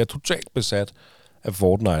bliver totalt besat af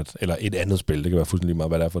Fortnite, eller et andet spil, det kan være fuldstændig lige meget,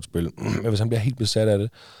 hvad det er for et spil, men hvis han bliver helt besat af det,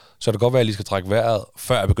 så er det godt være, at jeg lige skal trække vejret,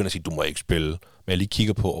 før jeg begynder at sige, du må ikke spille. Men jeg lige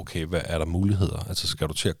kigger på, okay, hvad er der muligheder? Altså, skal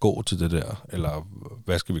du til at gå til det der? Eller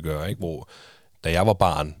hvad skal vi gøre? Ikke? Hvor, da jeg var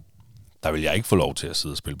barn, der ville jeg ikke få lov til at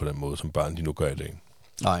sidde og spille på den måde, som børn de nu gør i dag.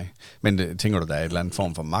 Nej, men tænker du, der er et eller andet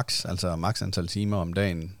form for max, altså max antal timer om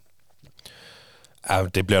dagen? Ja,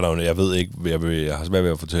 det bliver der jo, jeg ved ikke, jeg har svært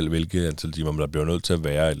ved at fortælle, hvilke antal timer, men der bliver nødt til at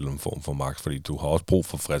være et eller andet form for max, fordi du har også brug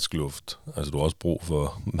for frisk luft, altså du har også brug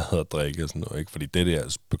for mad og drikke og sådan noget, ikke? Fordi det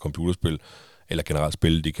der computerspil, eller generelt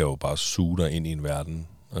spil, de kan jo bare suge dig ind i en verden,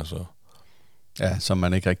 altså. Ja, som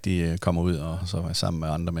man ikke rigtig kommer ud og så er sammen med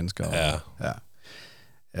andre mennesker. Ja.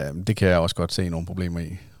 Ja, det kan jeg også godt se nogle problemer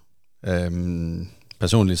i.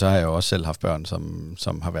 Personligt så har jeg jo også selv haft børn,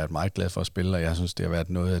 som har været meget glade for at spille, og jeg synes, det har været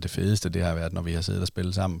noget af det fedeste, det har været, når vi har siddet og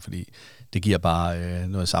spillet sammen, fordi det giver bare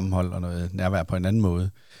noget sammenhold og noget nærvær på en anden måde.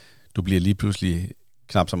 Du bliver lige pludselig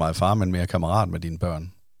knap så meget far, men mere kammerat med dine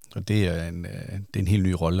børn, og det er en helt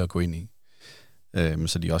ny rolle at gå ind i.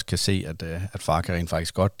 Så de også kan se, at far kan rent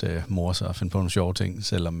faktisk godt more sig og finde på nogle sjove ting,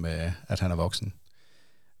 selvom at han er voksen.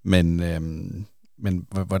 Men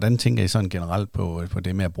hvordan tænker I sådan generelt på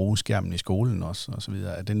det med at bruge skærmen i skolen også, og så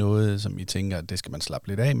videre? Er det noget, som I tænker, at det skal man slappe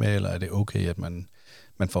lidt af med, eller er det okay, at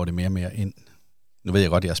man får det mere og mere ind? Nu ved jeg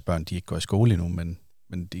godt, at jeres børn de ikke går i skole endnu,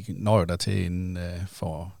 men de når jo dertil inden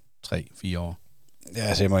for 3-4 år. Ja,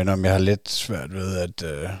 altså jeg må indrømme, jeg har lidt svært ved,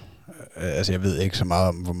 at jeg ved ikke så meget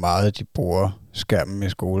om, hvor meget de bruger skærmen i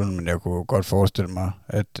skolen, men jeg kunne godt forestille mig,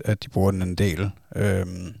 at de bruger den en del.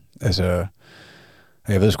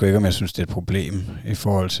 Jeg ved sgu ikke, om jeg synes, det er et problem i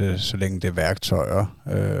forhold til, så længe det er værktøjer.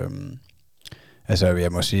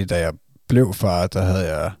 Jeg må sige, da jeg blev far, der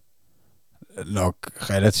havde jeg nok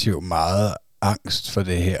relativt meget angst for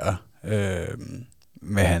det her,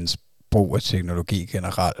 med hans brug af teknologi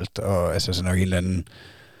generelt, og altså sådan nok en eller anden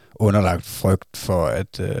underlagt frygt for,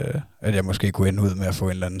 at jeg måske kunne ende ud med at få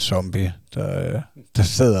en eller anden zombie, der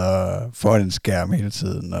sidder foran en skærm hele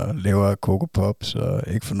tiden og lever Coco Pops og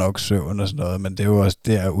ikke får nok søvn og sådan noget. Men det er jo også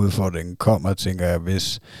der, udfordringen kommer, tænker jeg,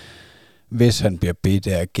 hvis han bliver bedt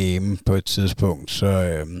af at game på et tidspunkt,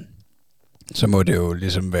 så må det jo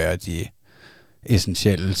ligesom være de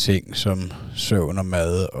essentielle ting, som søvn og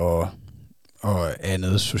mad og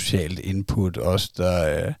andet socialt input også,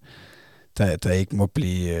 der ikke må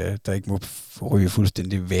blive, der ikke må ryge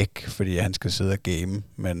fuldstændig væk, fordi han skal sidde og game.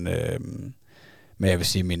 Men jeg vil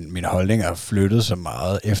sige, min holdning har flyttet så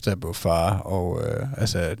meget, efter jeg blev far, og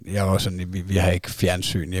jeg var sådan, vi har ikke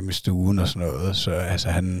fjernsyn hjemme i stuen og sådan noget, så altså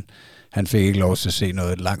han fik ikke lov til at se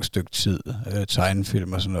noget et langt stykke tid,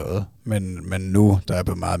 tegnefilm og sådan noget, men nu, der er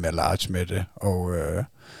blevet meget mere large med det,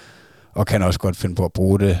 og kan også godt finde på at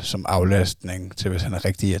bruge det som aflastning til, hvis han er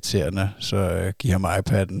rigtig irriterende, så giv ham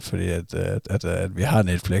iPad'en, fordi at vi har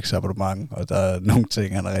Netflix-abonnement, og der er nogle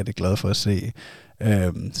ting, han er rigtig glad for at se.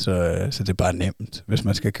 Så det er bare nemt. Hvis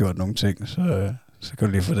man skal have gjort nogle ting, så kan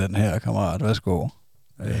du lige få den her, kammerat. Værsgo.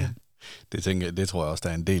 Ja. Det tror jeg også, der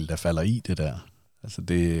er en del, der falder i det der. Altså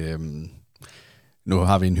det... Nu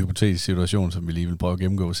har vi en hypotetisk situation, som vi lige vil prøve at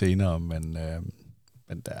gennemgå senere, men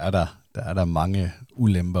der er der mange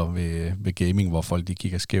ulemper ved gaming, hvor folk de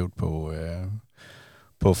kigger skævt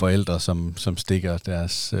på forældre, som stikker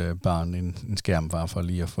deres barn en skærm bare for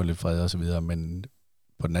lige at få lidt fred og så videre, men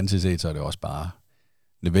på den anden side set, så er det også bare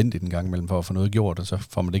nødvendigt en gang imellem for at få noget gjort, og så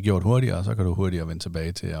får man det gjort hurtigere, og så kan du hurtigere vende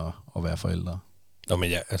tilbage til at være forældre. Nå,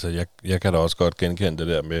 men jeg kan da også godt genkende det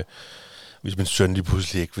der med, hvis min søn lige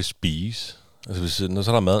pludselig ikke vil spise. Altså, når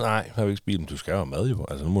så er der mad, nej, jeg vil ikke spise, men du skal jo have mad jo.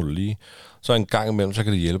 Altså, nu må du lige. Så en gang imellem, så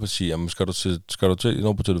kan det hjælpe at sige, jamen, skal du til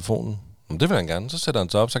noget på telefonen? Jamen, det vil han gerne. Så sætter han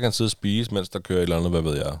sig op, så kan han sidde og spise, mens der kører et eller andet, hvad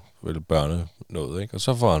ved jeg, børne noget, ikke? Og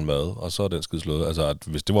så får han mad, og så er den skide slået. Altså, at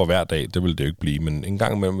hvis det var hver dag, det ville det jo ikke blive, men en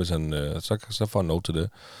gang imellem, hvis han, så får han lov til det.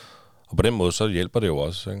 Og på den måde, så hjælper det jo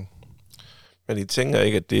også, ikke? Men I tænker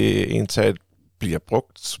ikke, at det egentlig bliver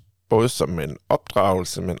brugt både som en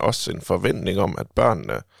opdragelse, men også en forventning om, at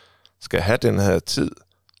børnene skal have den her tid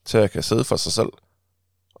til at kan sidde for sig selv,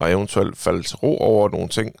 og eventuelt falde til ro over nogle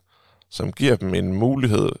ting, som giver dem en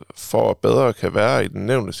mulighed for at bedre kan være i den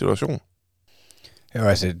nævnte situation? Jo,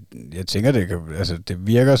 altså, jeg tænker, det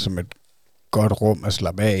virker som et godt rum at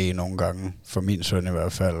slappe af i nogle gange, for min søn i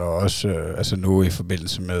hvert fald, og også nu i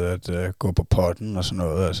forbindelse med at gå på potten og sådan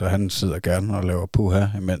noget. Altså, han sidder gerne og laver puha,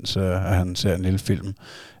 imens han ser en lille film.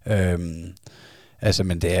 Altså,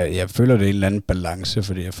 men jeg føler, det er en eller anden balance,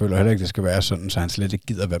 fordi jeg føler heller ikke, det skal være sådan, så han slet ikke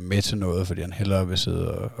gider være med til noget, fordi han hellere vil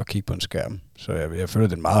sidde og kigge på en skærm. Så jeg føler,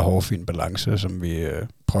 det er en meget hårfin balance, som vi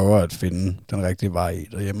prøver at finde den rigtige vej i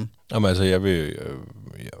derhjemme. Jamen altså,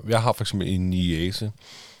 jeg har for eksempel en niece,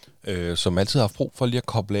 som altid har haft brug for lige at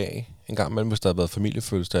koble af en gang imellem, hvis der har været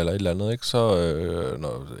familiefødselsdag eller et eller andet, ikke? Så,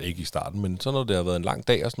 ikke i starten, men så når det har været en lang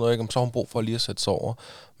dag og sådan noget, ikke? Så har hun brug for lige at sætte sig over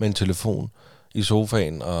med en telefon i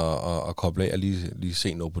sofaen og koble af og lige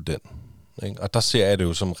se noget på den. Ikke? Og der ser jeg det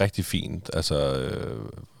jo som rigtig fint, altså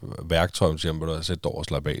værktøj, som siger, du har sætte over og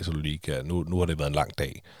slappe af, så du lige kan, nu har det været en lang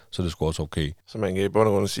dag, så det sgu også okay. Så man kan i bund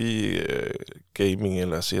og grund sige, gaming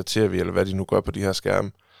eller CRTV, eller hvad de nu gør på de her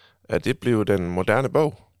skærme, at det blev den moderne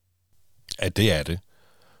bog? Ja, det er det.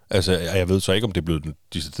 Altså, jeg ved så ikke, om det er blevet den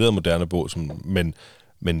deciderede moderne bog,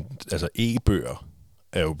 men altså e-bøger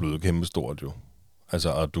er jo blevet kæmpestort jo. Altså,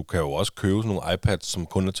 og du kan jo også købe sådan nogle iPads, som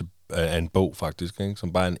kun er af en bog faktisk, ikke?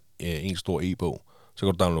 Som bare er en stor e-bog. Så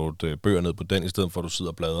kan du downloade bøger ned på den, i stedet for at du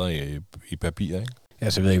sidder og bladrer i papir, ikke? Ja,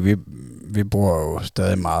 så ved jeg, vi bruger jo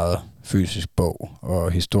stadig meget fysisk bog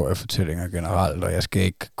og historiefortællinger generelt, og jeg skal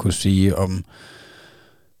ikke kunne sige,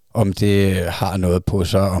 om det har noget på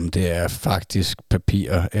sig, om det er faktisk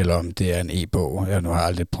papir, eller om det er en e-bog. Jeg har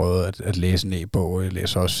aldrig prøvet at læse en e-bog, jeg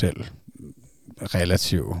læser også selv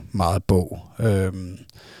relativt meget bog.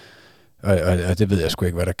 Og det ved jeg sgu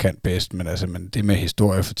ikke, hvad der kan bedst, men det med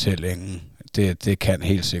historiefortællingen, det kan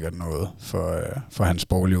helt sikkert noget for hans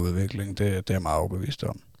sproglige udvikling. Det er jeg meget overbevist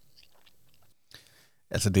om.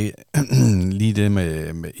 Altså lige det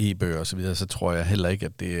med e-bøger og så videre, så tror jeg heller ikke,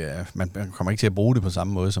 at det er, man kommer ikke til at bruge det på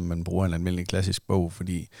samme måde, som man bruger en almindelig klassisk bog,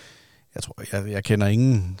 fordi jeg kender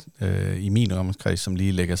ingen i min omkreds, som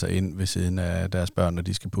lige lægger sig ind ved siden af deres børn, når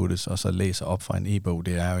de skal puttes, og så læser op fra en e-bog.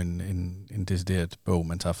 Det er jo en decideret bog,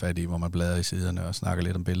 man tager fat i, hvor man bladrer i siderne og snakker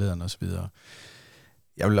lidt om billederne osv.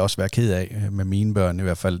 Jeg ville også være ked af med mine børn, i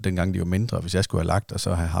hvert fald dengang de var mindre, hvis jeg skulle have lagt og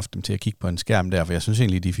så have haft dem til at kigge på en skærm der, for jeg synes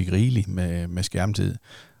egentlig, de fik rigeligt med skærmtid.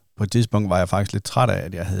 På et tidspunkt var jeg faktisk lidt træt af,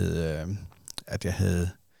 at jeg havde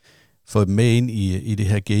fået dem med ind i det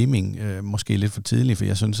her gaming, måske lidt for tidligt, for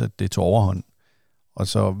jeg synes, at det tog overhånd. Og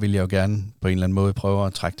så ville jeg jo gerne på en eller anden måde prøve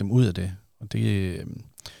at trække dem ud af det. Og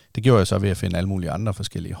det gjorde jeg så ved at finde alle mulige andre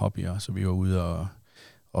forskellige hobbyer, så vi var ude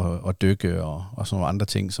og dykke og sådan nogle andre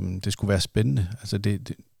ting, som det skulle være spændende. Altså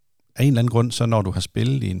det af en eller anden grund, så når du har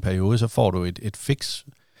spillet i en periode, så får du et fix,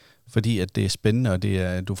 fordi at det er spændende, og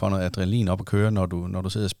du får noget adrenalin op at køre, når du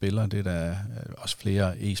sidder og spiller. Det er der også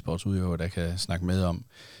flere e-sportsudøvere, der kan snakke med om.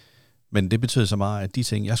 Men det betød så meget, at de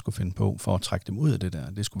ting, jeg skulle finde på for at trække dem ud af det der,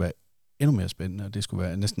 det skulle være endnu mere spændende, og det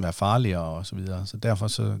skulle næsten være farligere og så videre. Så derfor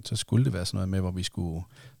så skulle det være sådan noget med, hvor vi skulle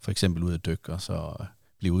for eksempel ud at dykke, og så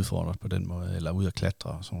blive udfordret på den måde, eller ud at klatre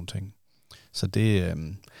og sådan nogle ting. Så det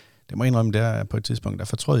må jeg indrømme, der på et tidspunkt, der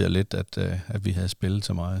fortrød jeg lidt, at vi havde spillet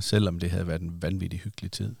så meget, selvom det havde været en vanvittig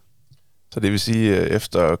hyggelig tid. Så det vil sige, at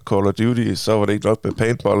efter Call of Duty, så var det ikke nok med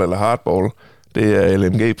paintball eller hardball. Det er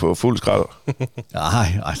LMG på fuld skrald.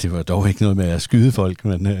 Nej, det var dog ikke noget med at skyde folk,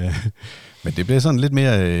 men det blev sådan lidt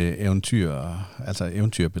mere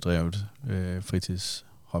eventyrbedrevet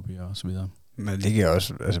fritidshobbyer og så videre. Men det giver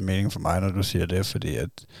også mening for mig, når du siger det, fordi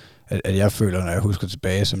at jeg føler, når jeg husker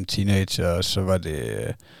tilbage som teenager, så var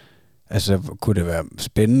det, kunne det være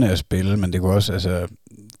spændende at spille, men det kunne også,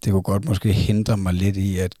 det kunne godt måske hindre mig lidt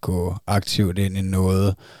i at gå aktivt ind i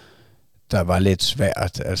noget, der var lidt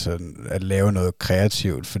svært, at lave noget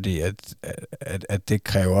kreativt, fordi at det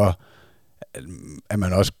kræver, at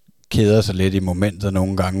man også keder sig lidt i momentet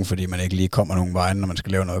nogle gange, fordi man ikke lige kommer nogen vejen, når man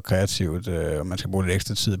skal lave noget kreativt, og man skal bruge lidt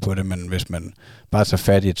ekstra tid på det, men hvis man bare tager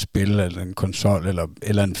fat i et spil, eller en konsol,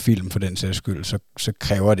 eller en film for den sags skyld, så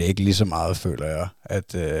kræver det ikke lige så meget, føler jeg,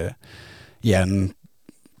 at hjernen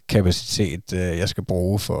kapacitet, jeg skal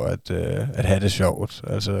bruge for at have det sjovt.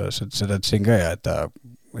 Altså, så der tænker jeg, at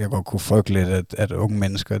jeg godt kunne frygte lidt, at unge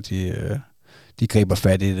mennesker, de griber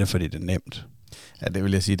fat i det, fordi det er nemt. Ja, det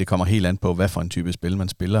vil jeg sige, det kommer helt an på, hvad for en type spil man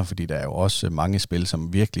spiller, fordi der er jo også mange spil,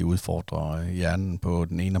 som virkelig udfordrer hjernen på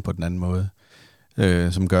den ene og på den anden måde,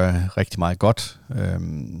 som gør rigtig meget godt.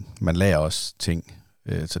 Man lærer også ting,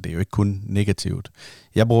 så det er jo ikke kun negativt.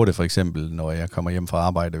 Jeg bruger det for eksempel, når jeg kommer hjem fra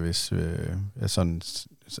arbejde, hvis jeg sådan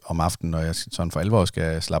om aftenen, når jeg sådan for alvor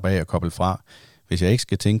skal slappe af og koble fra. Hvis jeg ikke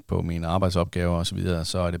skal tænke på mine arbejdsopgaver og så videre,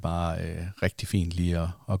 så er det bare rigtig fint lige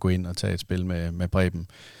at gå ind og tage et spil med Preben.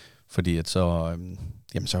 Fordi at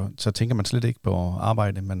så tænker man slet ikke på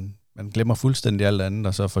arbejde. Man glemmer fuldstændig alt andet,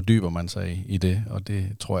 og så fordyber man sig i det. Og det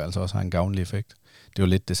tror jeg altså også har en gavnlig effekt. Det er jo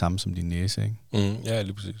lidt det samme som din næse, ikke? Ja,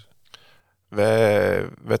 lige præcis.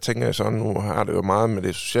 Hvad tænker I så? Nu har det jo meget med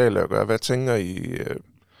det sociale at gøre. Hvad tænker I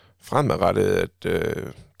fremadrettet, at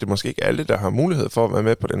det er måske ikke alle, der har mulighed for at være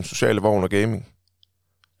med på den sociale vogn og gaming?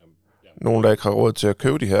 Nogen, der ikke har råd til at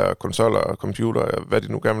købe de her konsoller og computer, hvad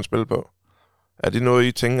de nu gerne vil spille på. Er det noget,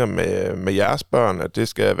 I tænker med jeres børn, at det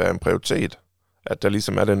skal være en prioritet? At der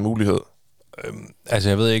ligesom er den mulighed? Altså,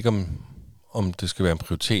 jeg ved ikke, om det skal være en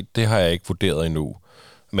prioritet. Det har jeg ikke vurderet endnu.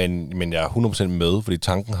 Men jeg er 100% med, fordi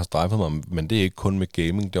tanken har strejfet mig. Men det er ikke kun med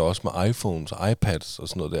gaming, det er også med iPhones og iPads og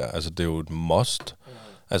sådan noget der. Altså, det er jo et must.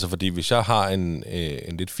 Altså, fordi hvis jeg har en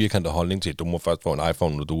lidt firkantet holdning til, at du må først få en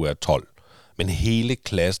iPhone, når du er 12, men hele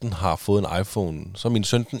klassen har fået en iPhone, så er min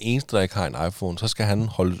søn den eneste, der ikke har en iPhone, så skal han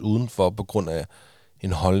holdes udenfor på grund af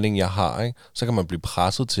en holdning, jeg har, ikke? Så kan man blive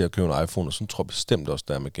presset til at købe en iPhone, og sådan tror jeg bestemt også,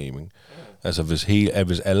 der er med gaming. Altså,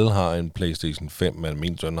 hvis alle har en PlayStation 5, men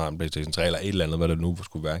min søn har en PlayStation 3, eller et eller andet, hvad det nu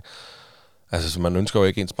skulle være, ikke? Altså, så man ønsker jo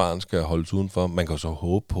ikke, at ens barn skal holdes udenfor. Man kan jo så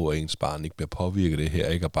håbe på, at ens barn ikke bliver påvirket af det her,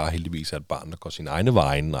 ikke? Og bare heldigvis er et barn, der går sin egne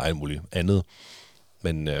vejen og alt muligt andet.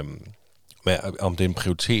 Men om det er en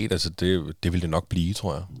prioritet, altså det vil det nok blive,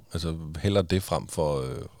 tror jeg. Altså hellere det frem for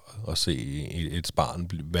at se et barn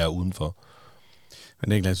være udenfor. Men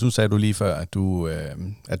Niklas, nu sagde du lige før, at du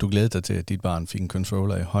glædede dig til, at dit barn fik en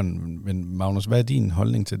controller i hånden. Men Magnus, hvad er din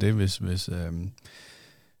holdning til det,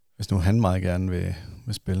 hvis nu han meget gerne vil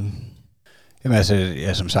spille? Jamen altså,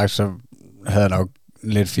 ja, som sagt, så havde jeg nok en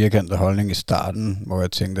lidt firkantet holdning i starten, hvor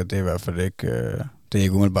jeg tænkte, at det er i hvert fald ikke... Det er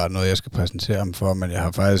ikke umiddelbart noget, jeg skal præsentere ham for, men jeg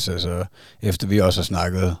har faktisk, altså, efter vi også har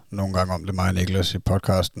snakket nogle gange om det, mig og Niklas i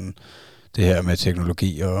podcasten, det her med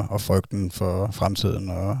teknologi og frygten for fremtiden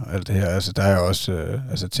og alt det her, altså der har jeg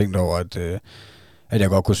også tænkt over, at jeg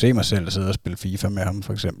godt kunne se mig selv sidde og spille FIFA med ham,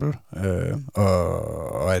 for eksempel,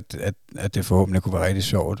 og at det forhåbentlig kunne være rigtig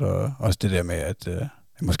sjovt, og også det der med, at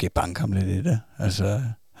måske banke ham lidt i det, altså...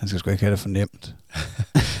 Han skal sgu ikke have det for nemt.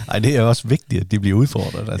 Ej, det er også vigtigt, at de bliver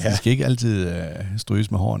udfordret. Altså, ja. De skal ikke altid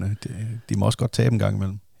stryges med hårene. De må også godt tabe en gang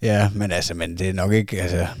imellem. Ja, men det er nok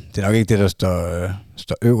ikke, det, der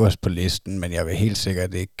står øverst på listen, men jeg vil helt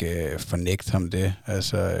sikkert ikke fornægte ham det.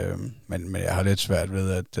 Altså, men jeg har lidt svært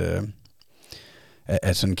ved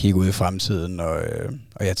at sådan kigge ud i fremtiden,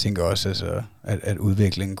 og jeg tænker også, altså, at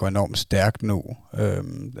udviklingen går enormt stærkt nu.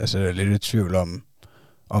 Altså, jeg er lidt i tvivl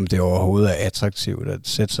om det overhovedet er attraktivt at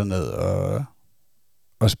sætte sig ned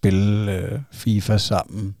og spille FIFA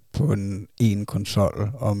sammen på en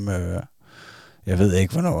konsol. Jeg ved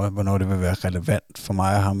ikke, hvornår det vil være relevant for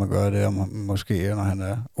mig at ham at gøre det, om måske når han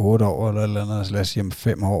er 8 år eller et eller andet, altså lad os sige om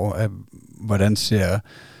 5 år, hvordan ser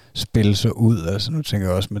spil så ud? Altså nu tænker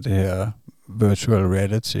jeg også med det her virtual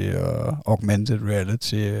reality og augmented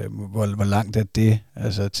reality, hvor langt er det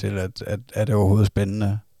altså til, at er det overhovedet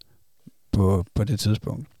spændende på det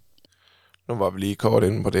tidspunkt? Nu var vi lige kort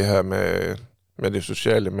inde på det her med det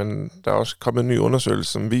sociale, men der er også kommet en ny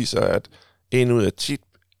undersøgelse, som viser, at 1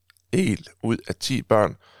 ud af 10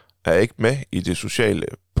 børn er ikke med i det sociale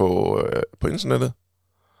på internettet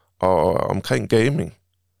og omkring gaming.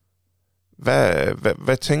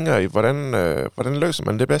 Hvad tænker I? Hvordan løser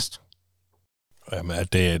man det bedst? Jamen,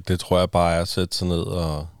 det tror jeg bare er at sætte sig ned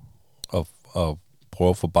og prøve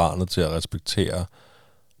at få barnet til at respektere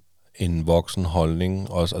en voksen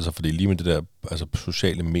holdning også, altså fordi lige med det der, altså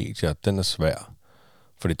sociale medier, den er svær.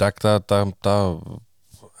 Fordi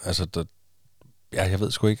jeg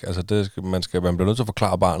ved sgu ikke, altså man bliver nødt til at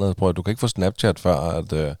forklare barnet, prøv at du kan ikke få Snapchat før,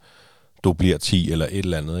 at du bliver 10 eller et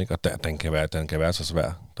eller andet, ikke? Og den kan være så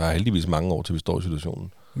svær. Der er heldigvis mange år til vi står i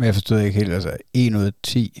situationen. Men jeg forstod ikke helt, altså 1 ud af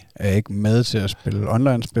 10 er ikke med til at spille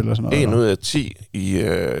online-spil og sådan noget? 1 ud af 10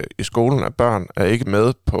 i skolen af børn er ikke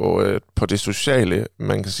med på det sociale,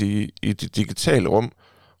 man kan sige, i det digitale rum.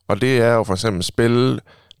 Og det er jo for eksempel spil,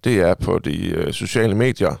 det er på de sociale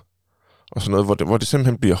medier og sådan noget, hvor det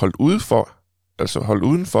simpelthen bliver holdt udenfor.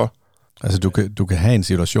 Altså du kan have en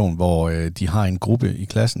situation, hvor de har en gruppe i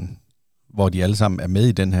klassen, hvor de alle sammen er med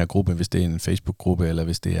i den her gruppe, hvis det er en Facebook-gruppe, eller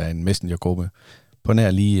hvis det er en Messenger-gruppe, på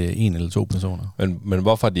nær lige 1 eller 2 personer. Men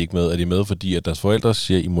hvorfor er de ikke med? Er de med, fordi at deres forældre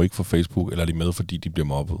siger, I må ikke få Facebook, eller er de med, fordi de bliver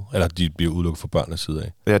mobbet? Eller de bliver udelukket fra børnenes side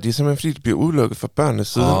af? Ja, det er simpelthen, fordi de bliver udelukket fra børnenes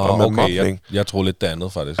side og med mobning. Jeg tror lidt det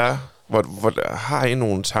andet, faktisk. Ja, hvor har I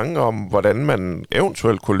nogle tanker om, hvordan man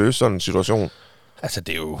eventuelt kunne løse sådan en situation? Altså,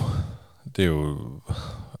 det er jo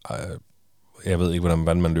jeg ved ikke,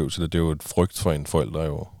 hvordan man løser det. Det er jo et frygt for en forælder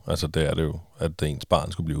jo. Altså, det er det jo, at ens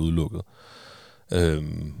barn skulle blive udelukket. Ja,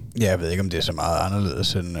 jeg ved ikke, om det er så meget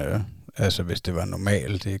anderledes end, altså hvis det var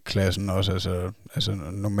normalt i klassen også, altså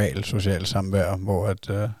normal social samvær, hvor at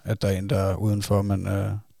der er en, der er udenfor, men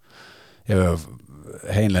jeg vil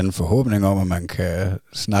have en eller anden forhåbning om, at man kan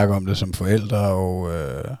snakke om det som forældre,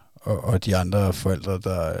 og de andre forældre,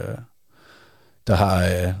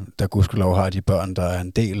 der gudskelov har de børn, der er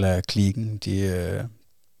en del af klikken,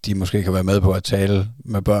 de måske kan være med på at tale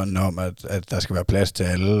med børnene om, at der skal være plads til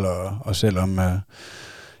alle, og selvom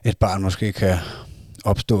et barn måske kan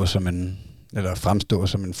fremstå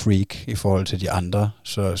som en freak i forhold til de andre,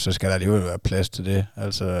 så skal der alligevel være plads til det.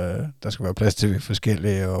 Altså, der skal være plads til, at vi er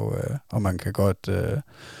forskellige, og man kan godt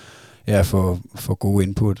få gode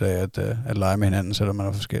input af at lege med hinanden, selvom man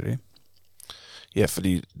er forskellige. Ja,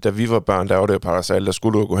 fordi da vi var børn, der var det jo paradoksalt, der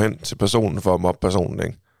skulle du gå hen til personen for at mobbe personen,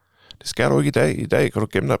 ikke? Det skal du ikke i dag. I dag kan du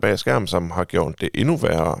gemme dig bag skærmen, som har gjort det endnu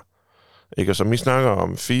værre. Ikke? Og som I snakker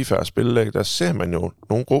om FIFA og spil, ikke? Der ser man jo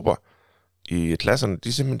nogle grupper i klasserne,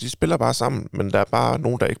 de spiller bare sammen, men der er bare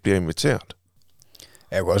nogen, der ikke bliver inviteret.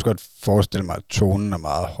 Jeg kunne også godt forestille mig, at tonen er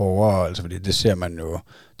meget hårdere, altså fordi det ser man jo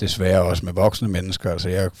desværre også med voksne mennesker.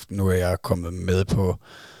 Altså nu er jeg kommet med på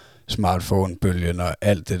smartphone-bølgen og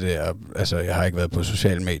alt det der. Altså jeg har ikke været på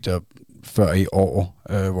sociale medier før i år,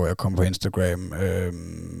 hvor jeg kom på Instagram,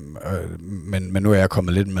 men nu er jeg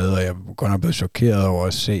kommet lidt med, og jeg er godt nok blevet chokeret over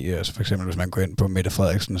at se, altså for eksempel hvis man går ind på Mette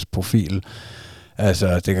Frederiksens profil,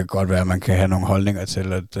 altså det kan godt være, at man kan have nogle holdninger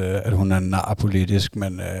til, at hun er nar politisk,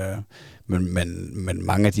 men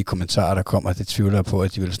mange af de kommentarer, der kommer, det tvivler på,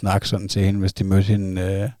 at de vil snakke sådan til hende, hvis de mødte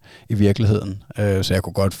hende i virkeligheden. Så jeg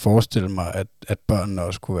kunne godt forestille mig, at børnene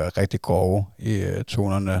også kunne være rigtig grove i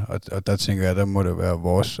tonerne, og der tænker jeg, der må det være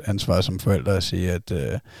vores ansvar som forældre at sige,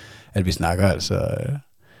 at vi snakker altså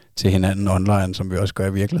til hinanden online, som vi også gør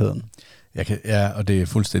i virkeligheden. Og det er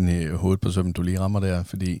fuldstændig hovedet på sømmen, du lige rammer der,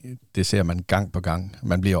 fordi det ser man gang på gang.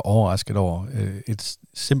 Man bliver overrasket over et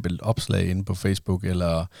simpelt opslag inde på Facebook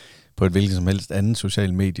eller på et hvilket som helst andet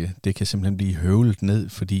social medie. Det kan simpelthen blive høvlet ned,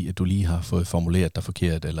 fordi at du lige har fået formuleret dig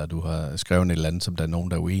forkert, eller du har skrevet et eller andet, som der er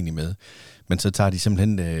nogen, der er uenig med. Men så tager de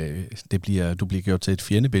simpelthen, du bliver gjort til et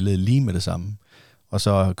fjendebillede lige med det samme. Og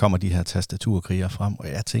så kommer de her tastaturkriger frem, og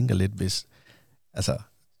jeg tænker lidt,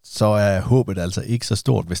 så er håbet altså ikke så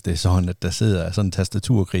stort, hvis det er sådan, at der sidder sådan en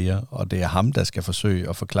tastaturkriger, og det er ham, der skal forsøge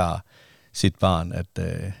at forklare sit barn, at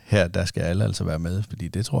her, der skal alle altså være med, fordi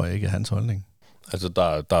det tror jeg ikke er hans holdning. Altså,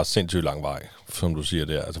 der er sindssygt lang vej, som du siger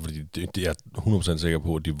der. Altså, fordi det er 100% sikker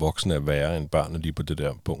på, at de voksne er værre end børnene lige på det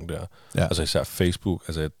der punkt der. Ja. Altså, især Facebook.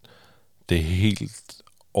 Altså, det er helt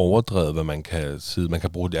overdrevet, hvad man kan sidde. Man kan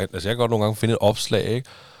bruge det. Altså, jeg kan godt nogle gange finde et opslag, ikke?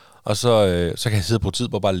 Og så kan jeg sidde på tid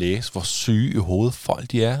på bare læse, hvor syge i hovedet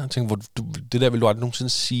folk de er. Jeg tænker, det der vil du aldrig nogensinde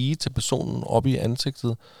sige til personen oppe i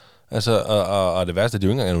ansigtet. Altså, og det værste, det er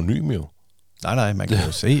jo ikke engang anonym jo. Nej, man kan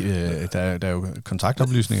jo se, der er jo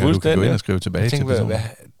kontaktoplysninger, du kan gå ind og skrive tilbage til personen.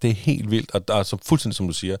 Det er helt vildt, og der er så fuldstændig som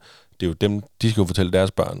du siger, det er jo dem, de skal jo fortælle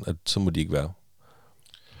deres børn, at så må de ikke være.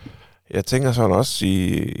 Jeg tænker sådan også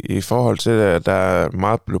i forhold til, at der er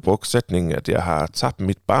meget blevet brugt sætningen, at jeg har tabt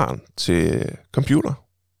mit barn til computer.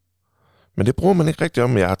 Men det bruger man ikke rigtig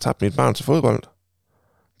om, at jeg har tabt mit barn til fodbold.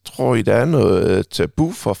 Tror I, der er noget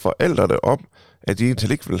tabu for forældrene om, at de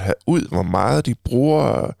egentlig ikke vil have ud, hvor meget de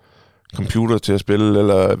bruger computer til at spille,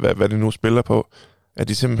 eller hvad de nu spiller på, at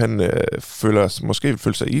de simpelthen føler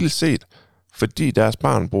sig ildset, fordi deres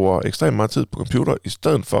barn bruger ekstremt meget tid på computer, i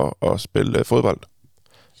stedet for at spille fodbold.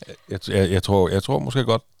 Jeg tror måske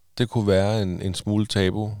godt, det kunne være en smule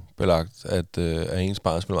tabubelagt, at ens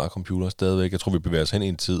barn spiller meget computer stadigvæk. Jeg tror, vi bevæger os hen i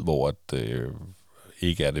en tid, hvor det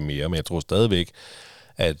ikke er det mere, men jeg tror stadigvæk,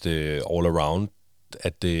 at all around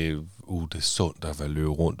at det er sundt at være løbe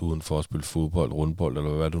rundt udenfor at spille fodbold, rundbold, eller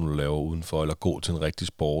hvad du nu laver udenfor, eller gå til en rigtig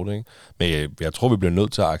sport, ikke? Men jeg tror, vi bliver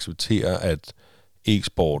nødt til at acceptere, at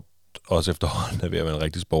e-sport også efterhånden er ved at være en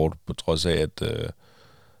rigtig sport, på trods af,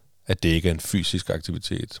 at det ikke er en fysisk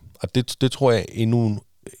aktivitet. Og det tror jeg endnu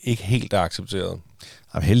ikke helt er accepteret.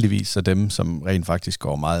 Og heldigvis så dem, som rent faktisk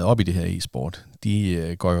går meget op i det her e-sport,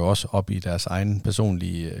 de går jo også op i deres egen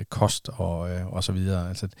personlige kost og så videre.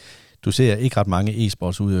 Altså, du ser ikke ret mange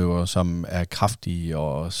e-sportsudøvere, som er kraftige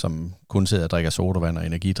og som kun sidder og drikker sodavand og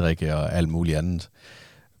energidrikke og alt muligt andet.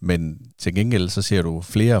 Men til gengæld så ser du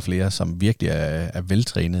flere og flere, som virkelig er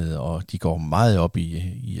veltrænede, og de går meget op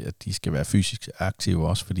i, at de skal være fysisk aktive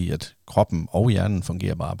også, fordi at kroppen og hjernen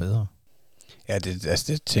fungerer bare bedre. Ja,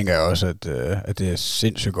 det tænker jeg også, at det er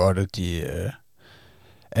sindssygt godt,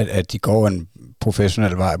 at de går en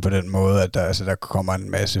professionel vej på den måde, at der kommer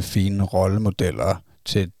en masse fine rollemodeller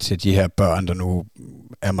til de her børn, der nu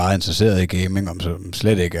er meget interesseret i gaming, om som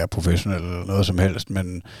slet ikke er professionelle eller noget som helst,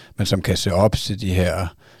 men som kan se op til de her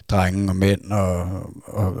drenge og mænd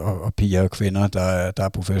og piger og kvinder, der er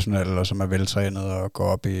professionelle og som er veltrænede og går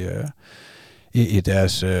op i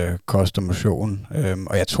deres kost og motion.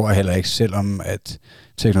 Og jeg tror heller ikke, selvom at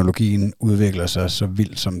teknologien udvikler sig så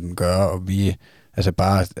vildt, som den gør, og vi,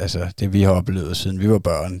 det vi har oplevet, siden vi var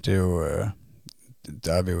børn, det er jo,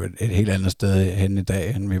 der er vi jo et helt andet sted hen i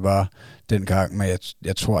dag, end vi var dengang, men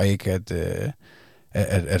jeg tror ikke,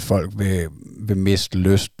 at folk vil miste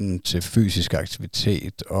lysten til fysisk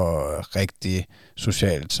aktivitet og rigtig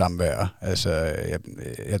socialt samvær. Altså,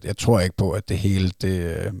 jeg tror ikke på, at det hele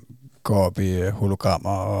det går op i hologrammer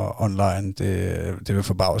og online. Det vil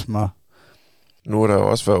forbavse mig. Nu har der jo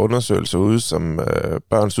også været undersøgelser ude som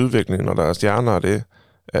børns udvikling, når der er stjerner og det,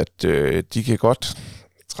 at de kan godt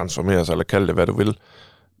transformere sig, eller kalde det, hvad du vil,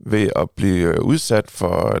 ved at blive udsat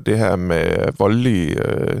for det her med voldelige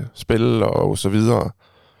spil og så videre.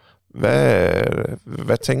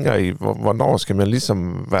 Hvad tænker I? Hvornår skal man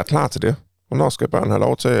ligesom være klar til det? Hvornår skal børn have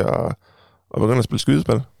lov til at begynde at spille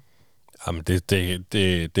skydespil? Jamen,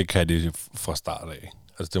 det kan de fra start af.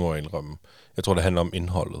 Altså, det må jeg indrømme. Jeg tror, det handler om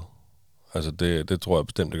indholdet. Altså, det tror jeg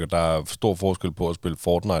bestemt ikke. Der er stor forskel på at spille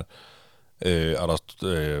Fortnite, og der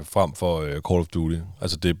frem for Call of Duty.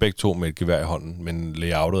 Altså, det er begge to med et gevær i hånden, men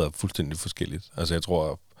layoutet er fuldstændig forskelligt. Altså, jeg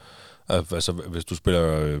tror, altså, hvis du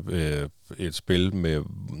spiller et spil med,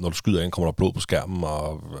 når du skyder ind, kommer der blod på skærmen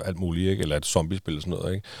og alt muligt, ikke? Eller et zombiespil og sådan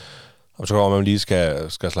noget, ikke? Og så kommer man lige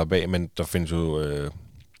skal slappe af, men der findes jo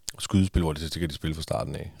skydespil, hvor det kan de spille fra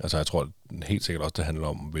starten af. Altså, jeg tror helt sikkert også, det handler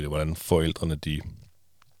om, hvordan forældrene, de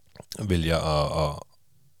vælger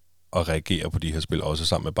at reagere på de her spil, også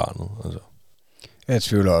sammen med barnet. Altså. Jeg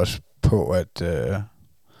tvivler også på,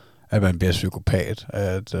 at man bliver psykopat,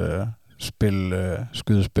 at spille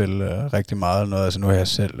skydespil rigtig meget noget. Altså nu har jeg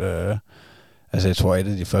selv, jeg tror et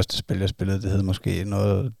af de første spil, jeg spillede, det hed måske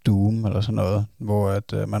noget Doom eller sådan noget, hvor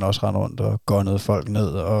at man også rendte rundt og gunnede folk ned,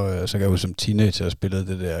 og så kan jeg jo som teenager spillede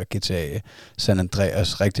det der GTA San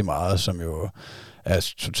Andreas rigtig meget, som jo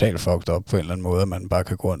er totalt fucked up på en eller anden måde, man bare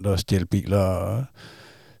kan gå rundt og stjæle biler og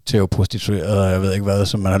tæve prostituerede, og jeg ved ikke hvad,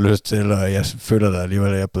 som man har lyst til, og jeg føler da alligevel,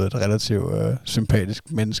 at jeg er blevet et relativt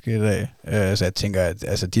sympatisk menneske i dag. Så jeg tænker, at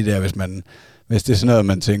altså, de der, hvis det er sådan noget,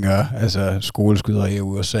 man tænker, altså skoleskyder i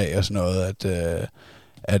USA og sådan noget,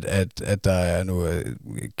 at der er nu,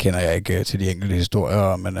 kender jeg ikke til de enkelte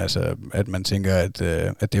historier, men altså, at man tænker, at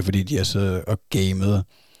det er fordi, de har siddet og gamet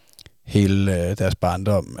hele deres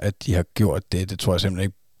barndom, at de har gjort det. Det tror jeg simpelthen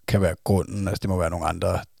ikke kan være grunden. Altså, det må være nogle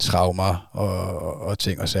andre traumer og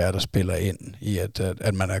ting og sager, der spiller ind i,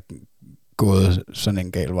 at man er gået sådan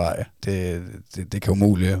en gal vej. Det kan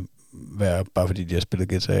umuligt være, bare fordi de har spillet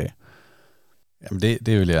GTA. Jamen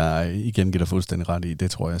det vil jeg igen give dig fuldstændig ret i.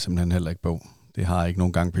 Det tror jeg simpelthen heller ikke på. Det har ikke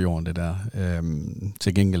nogen gang på jorden, det der.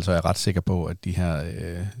 Til gengæld så er jeg ret sikker på, at de her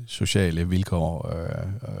sociale vilkår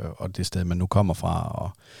og det sted, man nu kommer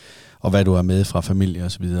fra, og hvad du er med fra familie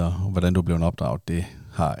og så videre, og hvordan du bliver opdraget, det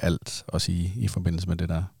har alt at sige i forbindelse med det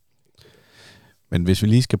der. Men hvis vi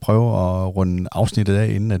lige skal prøve at runde afsnittet af,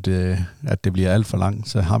 inden at det bliver alt for langt,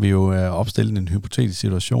 så har vi jo opstillet en hypotetisk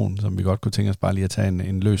situation, som vi godt kunne tænke os bare lige at tage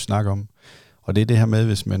en løs snak om. Og det er det her med,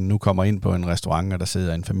 hvis man nu kommer ind på en restaurant, og der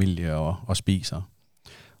sidder en familie og spiser.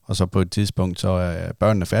 Og så på et tidspunkt, så er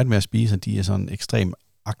børnene færdige med at spise, og de er sådan ekstremt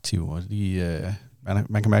aktive, og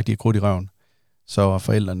man kan mærke, at de er krudt i røven. Så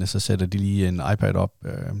forældrene, så sætter de lige en iPad op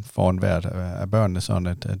foran hvert af børnene, sådan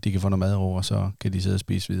at de kan få noget madro, og så kan de sidde og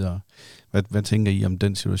spise videre. Hvad tænker I om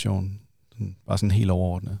den situation? Bare sådan helt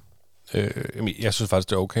overordnet. Jeg synes faktisk,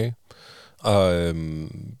 det er okay. Og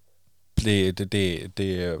det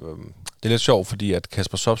er lidt sjovt, fordi at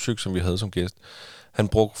Kasper Sopsyk, som vi havde som gæst, Han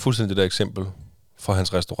brugte fuldstændig det der eksempel for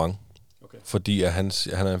hans restaurant. Okay. Fordi at han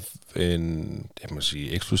er en, jeg må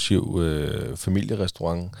sige, eksklusiv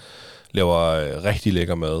familierestaurant, laver rigtig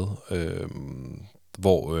lækker mad,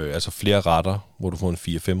 hvor altså flere retter, hvor du får en 4-5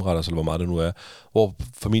 retter, eller hvor meget det nu er, hvor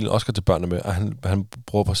familien også skal tage børnene med, og han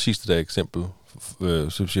bruger præcis det der eksempel.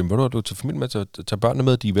 Så siger du tager familien med til at tage børnene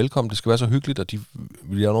med, de er velkommen, det skal være så hyggeligt, og de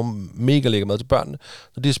vil lave nogle mega lækker mad til børnene.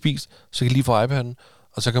 Når de har spist, så kan de lige få iPad'en,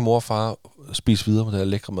 og så kan mor og far spise videre på det her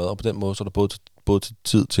lækre mad, og på den måde, så er der både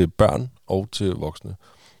tid til børn og til voksne.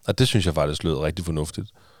 Og det synes jeg faktisk lød rigtig fornuftigt.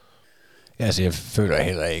 Ja, altså jeg føler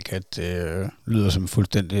heller ikke, at det lyder som en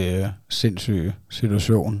fuldstændig sindssyg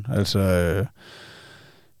situation. Altså,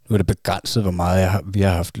 nu er det begrænset, hvor meget vi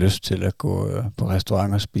har haft lyst til at gå på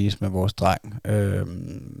restaurant og spise med vores dreng.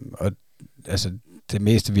 Og altså, det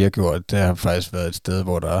meste, vi har gjort, det har faktisk været et sted,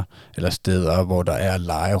 steder, hvor der er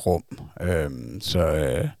legerum.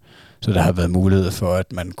 Så der har været mulighed for,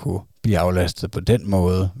 at man kunne blive aflastet på den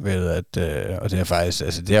måde, ved at, og det er faktisk,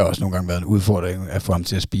 altså det har også nogle gange været en udfordring at få ham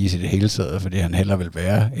til at spise i det hele taget, fordi han hellere vil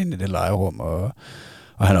være inde i det legerum, og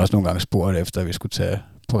han har også nogle gange spurgt efter, at vi skulle tage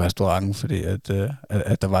på restauranten, fordi at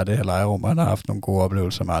der var det her legerum, og han har haft nogle gode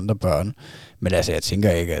oplevelser med andre børn. Men altså, jeg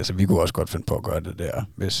tænker ikke, altså vi kunne også godt finde på at gøre det der,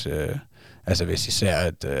 hvis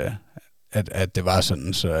især, at det var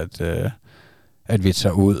sådan, så at vi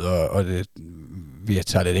tager ud, og vi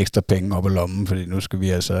tager lidt ekstra penge op af lommen, fordi nu skal vi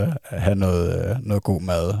altså have noget god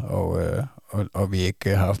mad, og vi ikke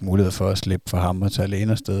har haft mulighed for at slippe for ham og tage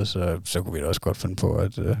alene afsted, så kunne vi da også godt finde på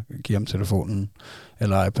at give ham telefonen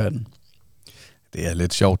eller iPad'en. Det er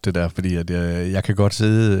lidt sjovt det der, fordi at jeg kan godt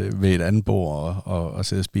sidde ved et andet bord og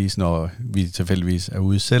sidde og spise, når vi tilfældigvis er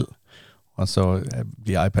ude selv, og så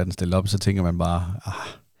bliver iPad'en stillet op, så tænker man bare,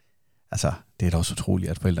 altså det er da også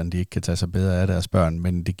utroligt, at forældrene de ikke kan tage sig bedre af deres børn,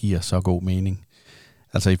 men det giver så god mening.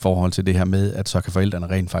 Altså i forhold til det her med, at så kan forældrene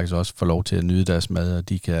rent faktisk også få lov til at nyde deres mad, og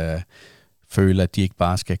de kan føle, at de ikke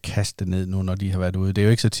bare skal kaste ned nu, når de har været ude. Det er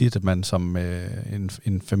jo ikke så tit, at man som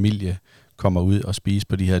en familie kommer ud og spiser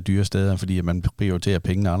på de her dyre steder, fordi man prioriterer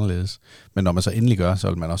pengene anderledes. Men når man så endelig gør, så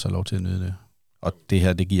vil man også have lov til at nyde det. Og det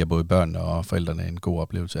her, det giver både børn og forældrene en god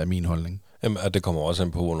oplevelse af min holdning. Jamen, det kommer også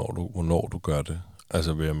an på, hvornår du gør det.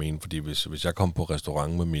 Altså vil jeg mene, fordi hvis jeg kom på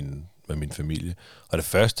restaurant med min familie, og det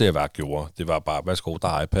første, jeg gjorde, det var bare, værsgo, der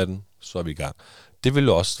er iPad'en, så er vi i gang. Det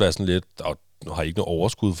ville også være sådan lidt, og nu har I ikke noget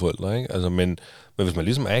overskud forældre, ikke? Altså, men hvis man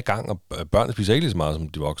ligesom er i gang, og børnene spiser ikke lige så meget, som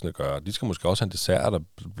de voksne gør, de skal måske også have en dessert, og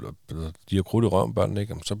de har krudt i røven, børnene,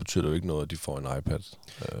 ikke? Så betyder det jo ikke noget, at de får en iPad.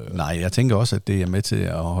 Nej, jeg tænker også, at det er med til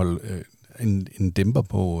at holde en dæmper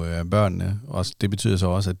på børnene. Og det betyder så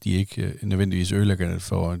også, at de ikke nødvendigvis ødelægger det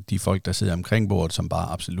for de folk, der sidder omkring bordet, som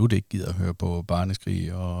bare absolut ikke gider at høre på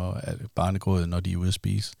barneskrig og barnegråd, når de er ude at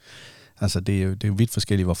spise. Altså, det er jo vidt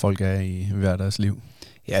forskelligt, hvor folk er i hver deres liv.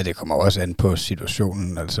 Ja, det kommer også an på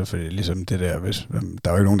situationen, altså fordi ligesom det der,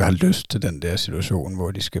 der er jo ikke nogen, der har lyst til den der situation,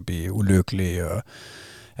 hvor de skal blive ulykkelige, og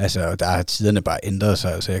altså, der har tiderne bare ændret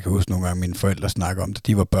sig. Altså, jeg kan huske nogle gange, mine forældre snakker om, da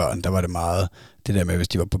de var børn, der var det meget det der med, hvis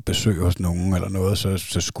de var på besøg hos nogen eller noget,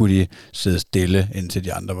 så skulle de sidde stille, indtil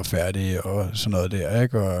de andre var færdige, og sådan noget der,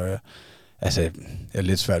 ikke? Og altså, jeg er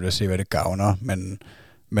lidt svært ved at se, hvad det gavner,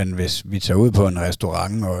 men hvis vi tager ud på en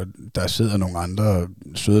restaurant, og der sidder nogle andre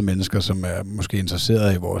søde mennesker, som er måske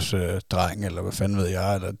interesserede i vores dreng, eller hvad fanden ved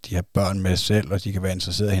jeg, eller de har børn med selv, og de kan være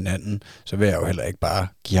interesserede i hinanden, så vil jeg jo heller ikke bare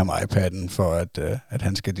give ham iPad'en, for at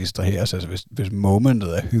han skal distraheres. Altså hvis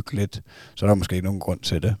momentet er hyggeligt, så er der måske ikke nogen grund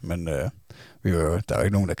til det, men der er jo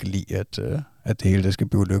ikke nogen, der kan lide, at det hele det skal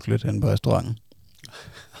blive lykkeligt inde på restauranten.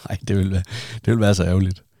 Nej, det vil være så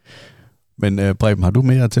ærgerligt. Men Preben, har du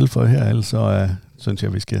mere at tilføje her, ellers så synes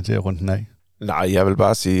jeg, vi skal til at runde den af. Nej, jeg vil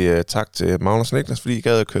bare sige tak til Magnus og Niklas, fordi I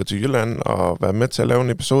gad at køre til Jylland og være med til at lave en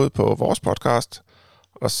episode på vores podcast.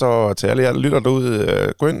 Og så til alle jer, der lytter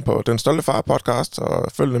derude, gå ind på Den Stolte Far podcast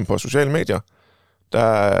og følg dem på sociale medier.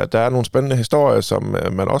 Der er nogle spændende historier, som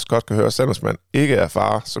man også godt kan høre, selvom man ikke er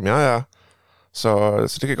far, som jeg er.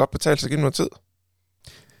 Så det kan godt betale sig at give noget tid.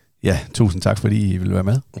 Ja, tusind tak, fordi I ville være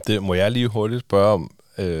med. Det må jeg lige hurtigt spørge om.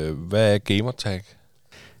 Hvad er gamertag?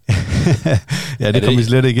 Ja, det kommer vi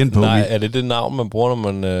slet ikke ind på. Nej, er det navn, man bruger,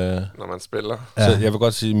 når man spiller? Ja. Så jeg vil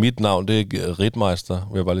godt sige, at mit navn, det er Ritmeister,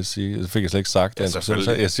 vil jeg bare lige sige. Det fik jeg slet ikke sagt. Ja,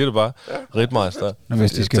 jeg siger det bare. Ja. Ritmeister. Når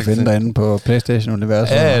hvis de skal finde dig inde på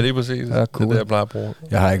PlayStation-universet. Ja, det er præcis. Ja, cool. Det er det, jeg plejer at bruge.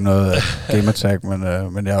 Jeg har ikke noget gamertag,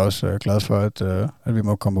 men jeg er også glad for, at vi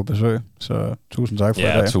må komme på besøg. Så tusind tak for i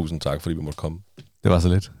dag. Ja, tusind tak, fordi vi måtte komme. Det var så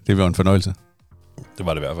lidt. Det var en fornøjelse. Det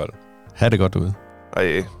var det i hvert fald. Ha' det godt derude.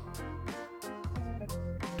 Hej.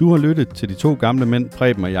 Du har lyttet til de to gamle mænd,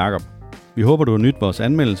 Preben og Jakob. Vi håber, du har nydt vores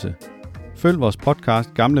anmeldelse. Følg vores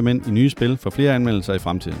podcast Gamle Mænd i Nye Spil for flere anmeldelser i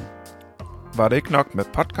fremtiden. Var det ikke nok med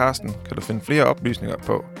podcasten, kan du finde flere oplysninger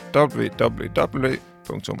på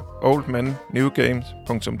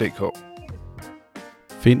www.oldmennewgames.dk.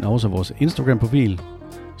 Find også vores Instagram-profil,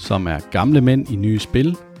 som er Gamle Mænd i Nye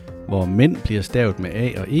Spil, hvor mænd bliver stavet med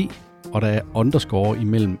A og E, og der er underscore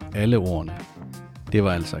imellem alle ordene. Det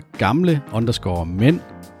var altså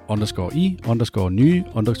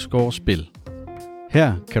gamle_mænd_i_nye_spil.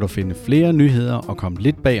 Her kan du finde flere nyheder og komme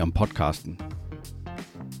lidt bag om podcasten.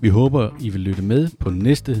 Vi håber, I vil lytte med på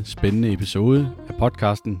næste spændende episode af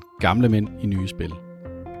podcasten Gamle Mænd i Nye Spil.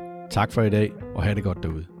 Tak for i dag, og have det godt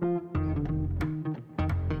derude.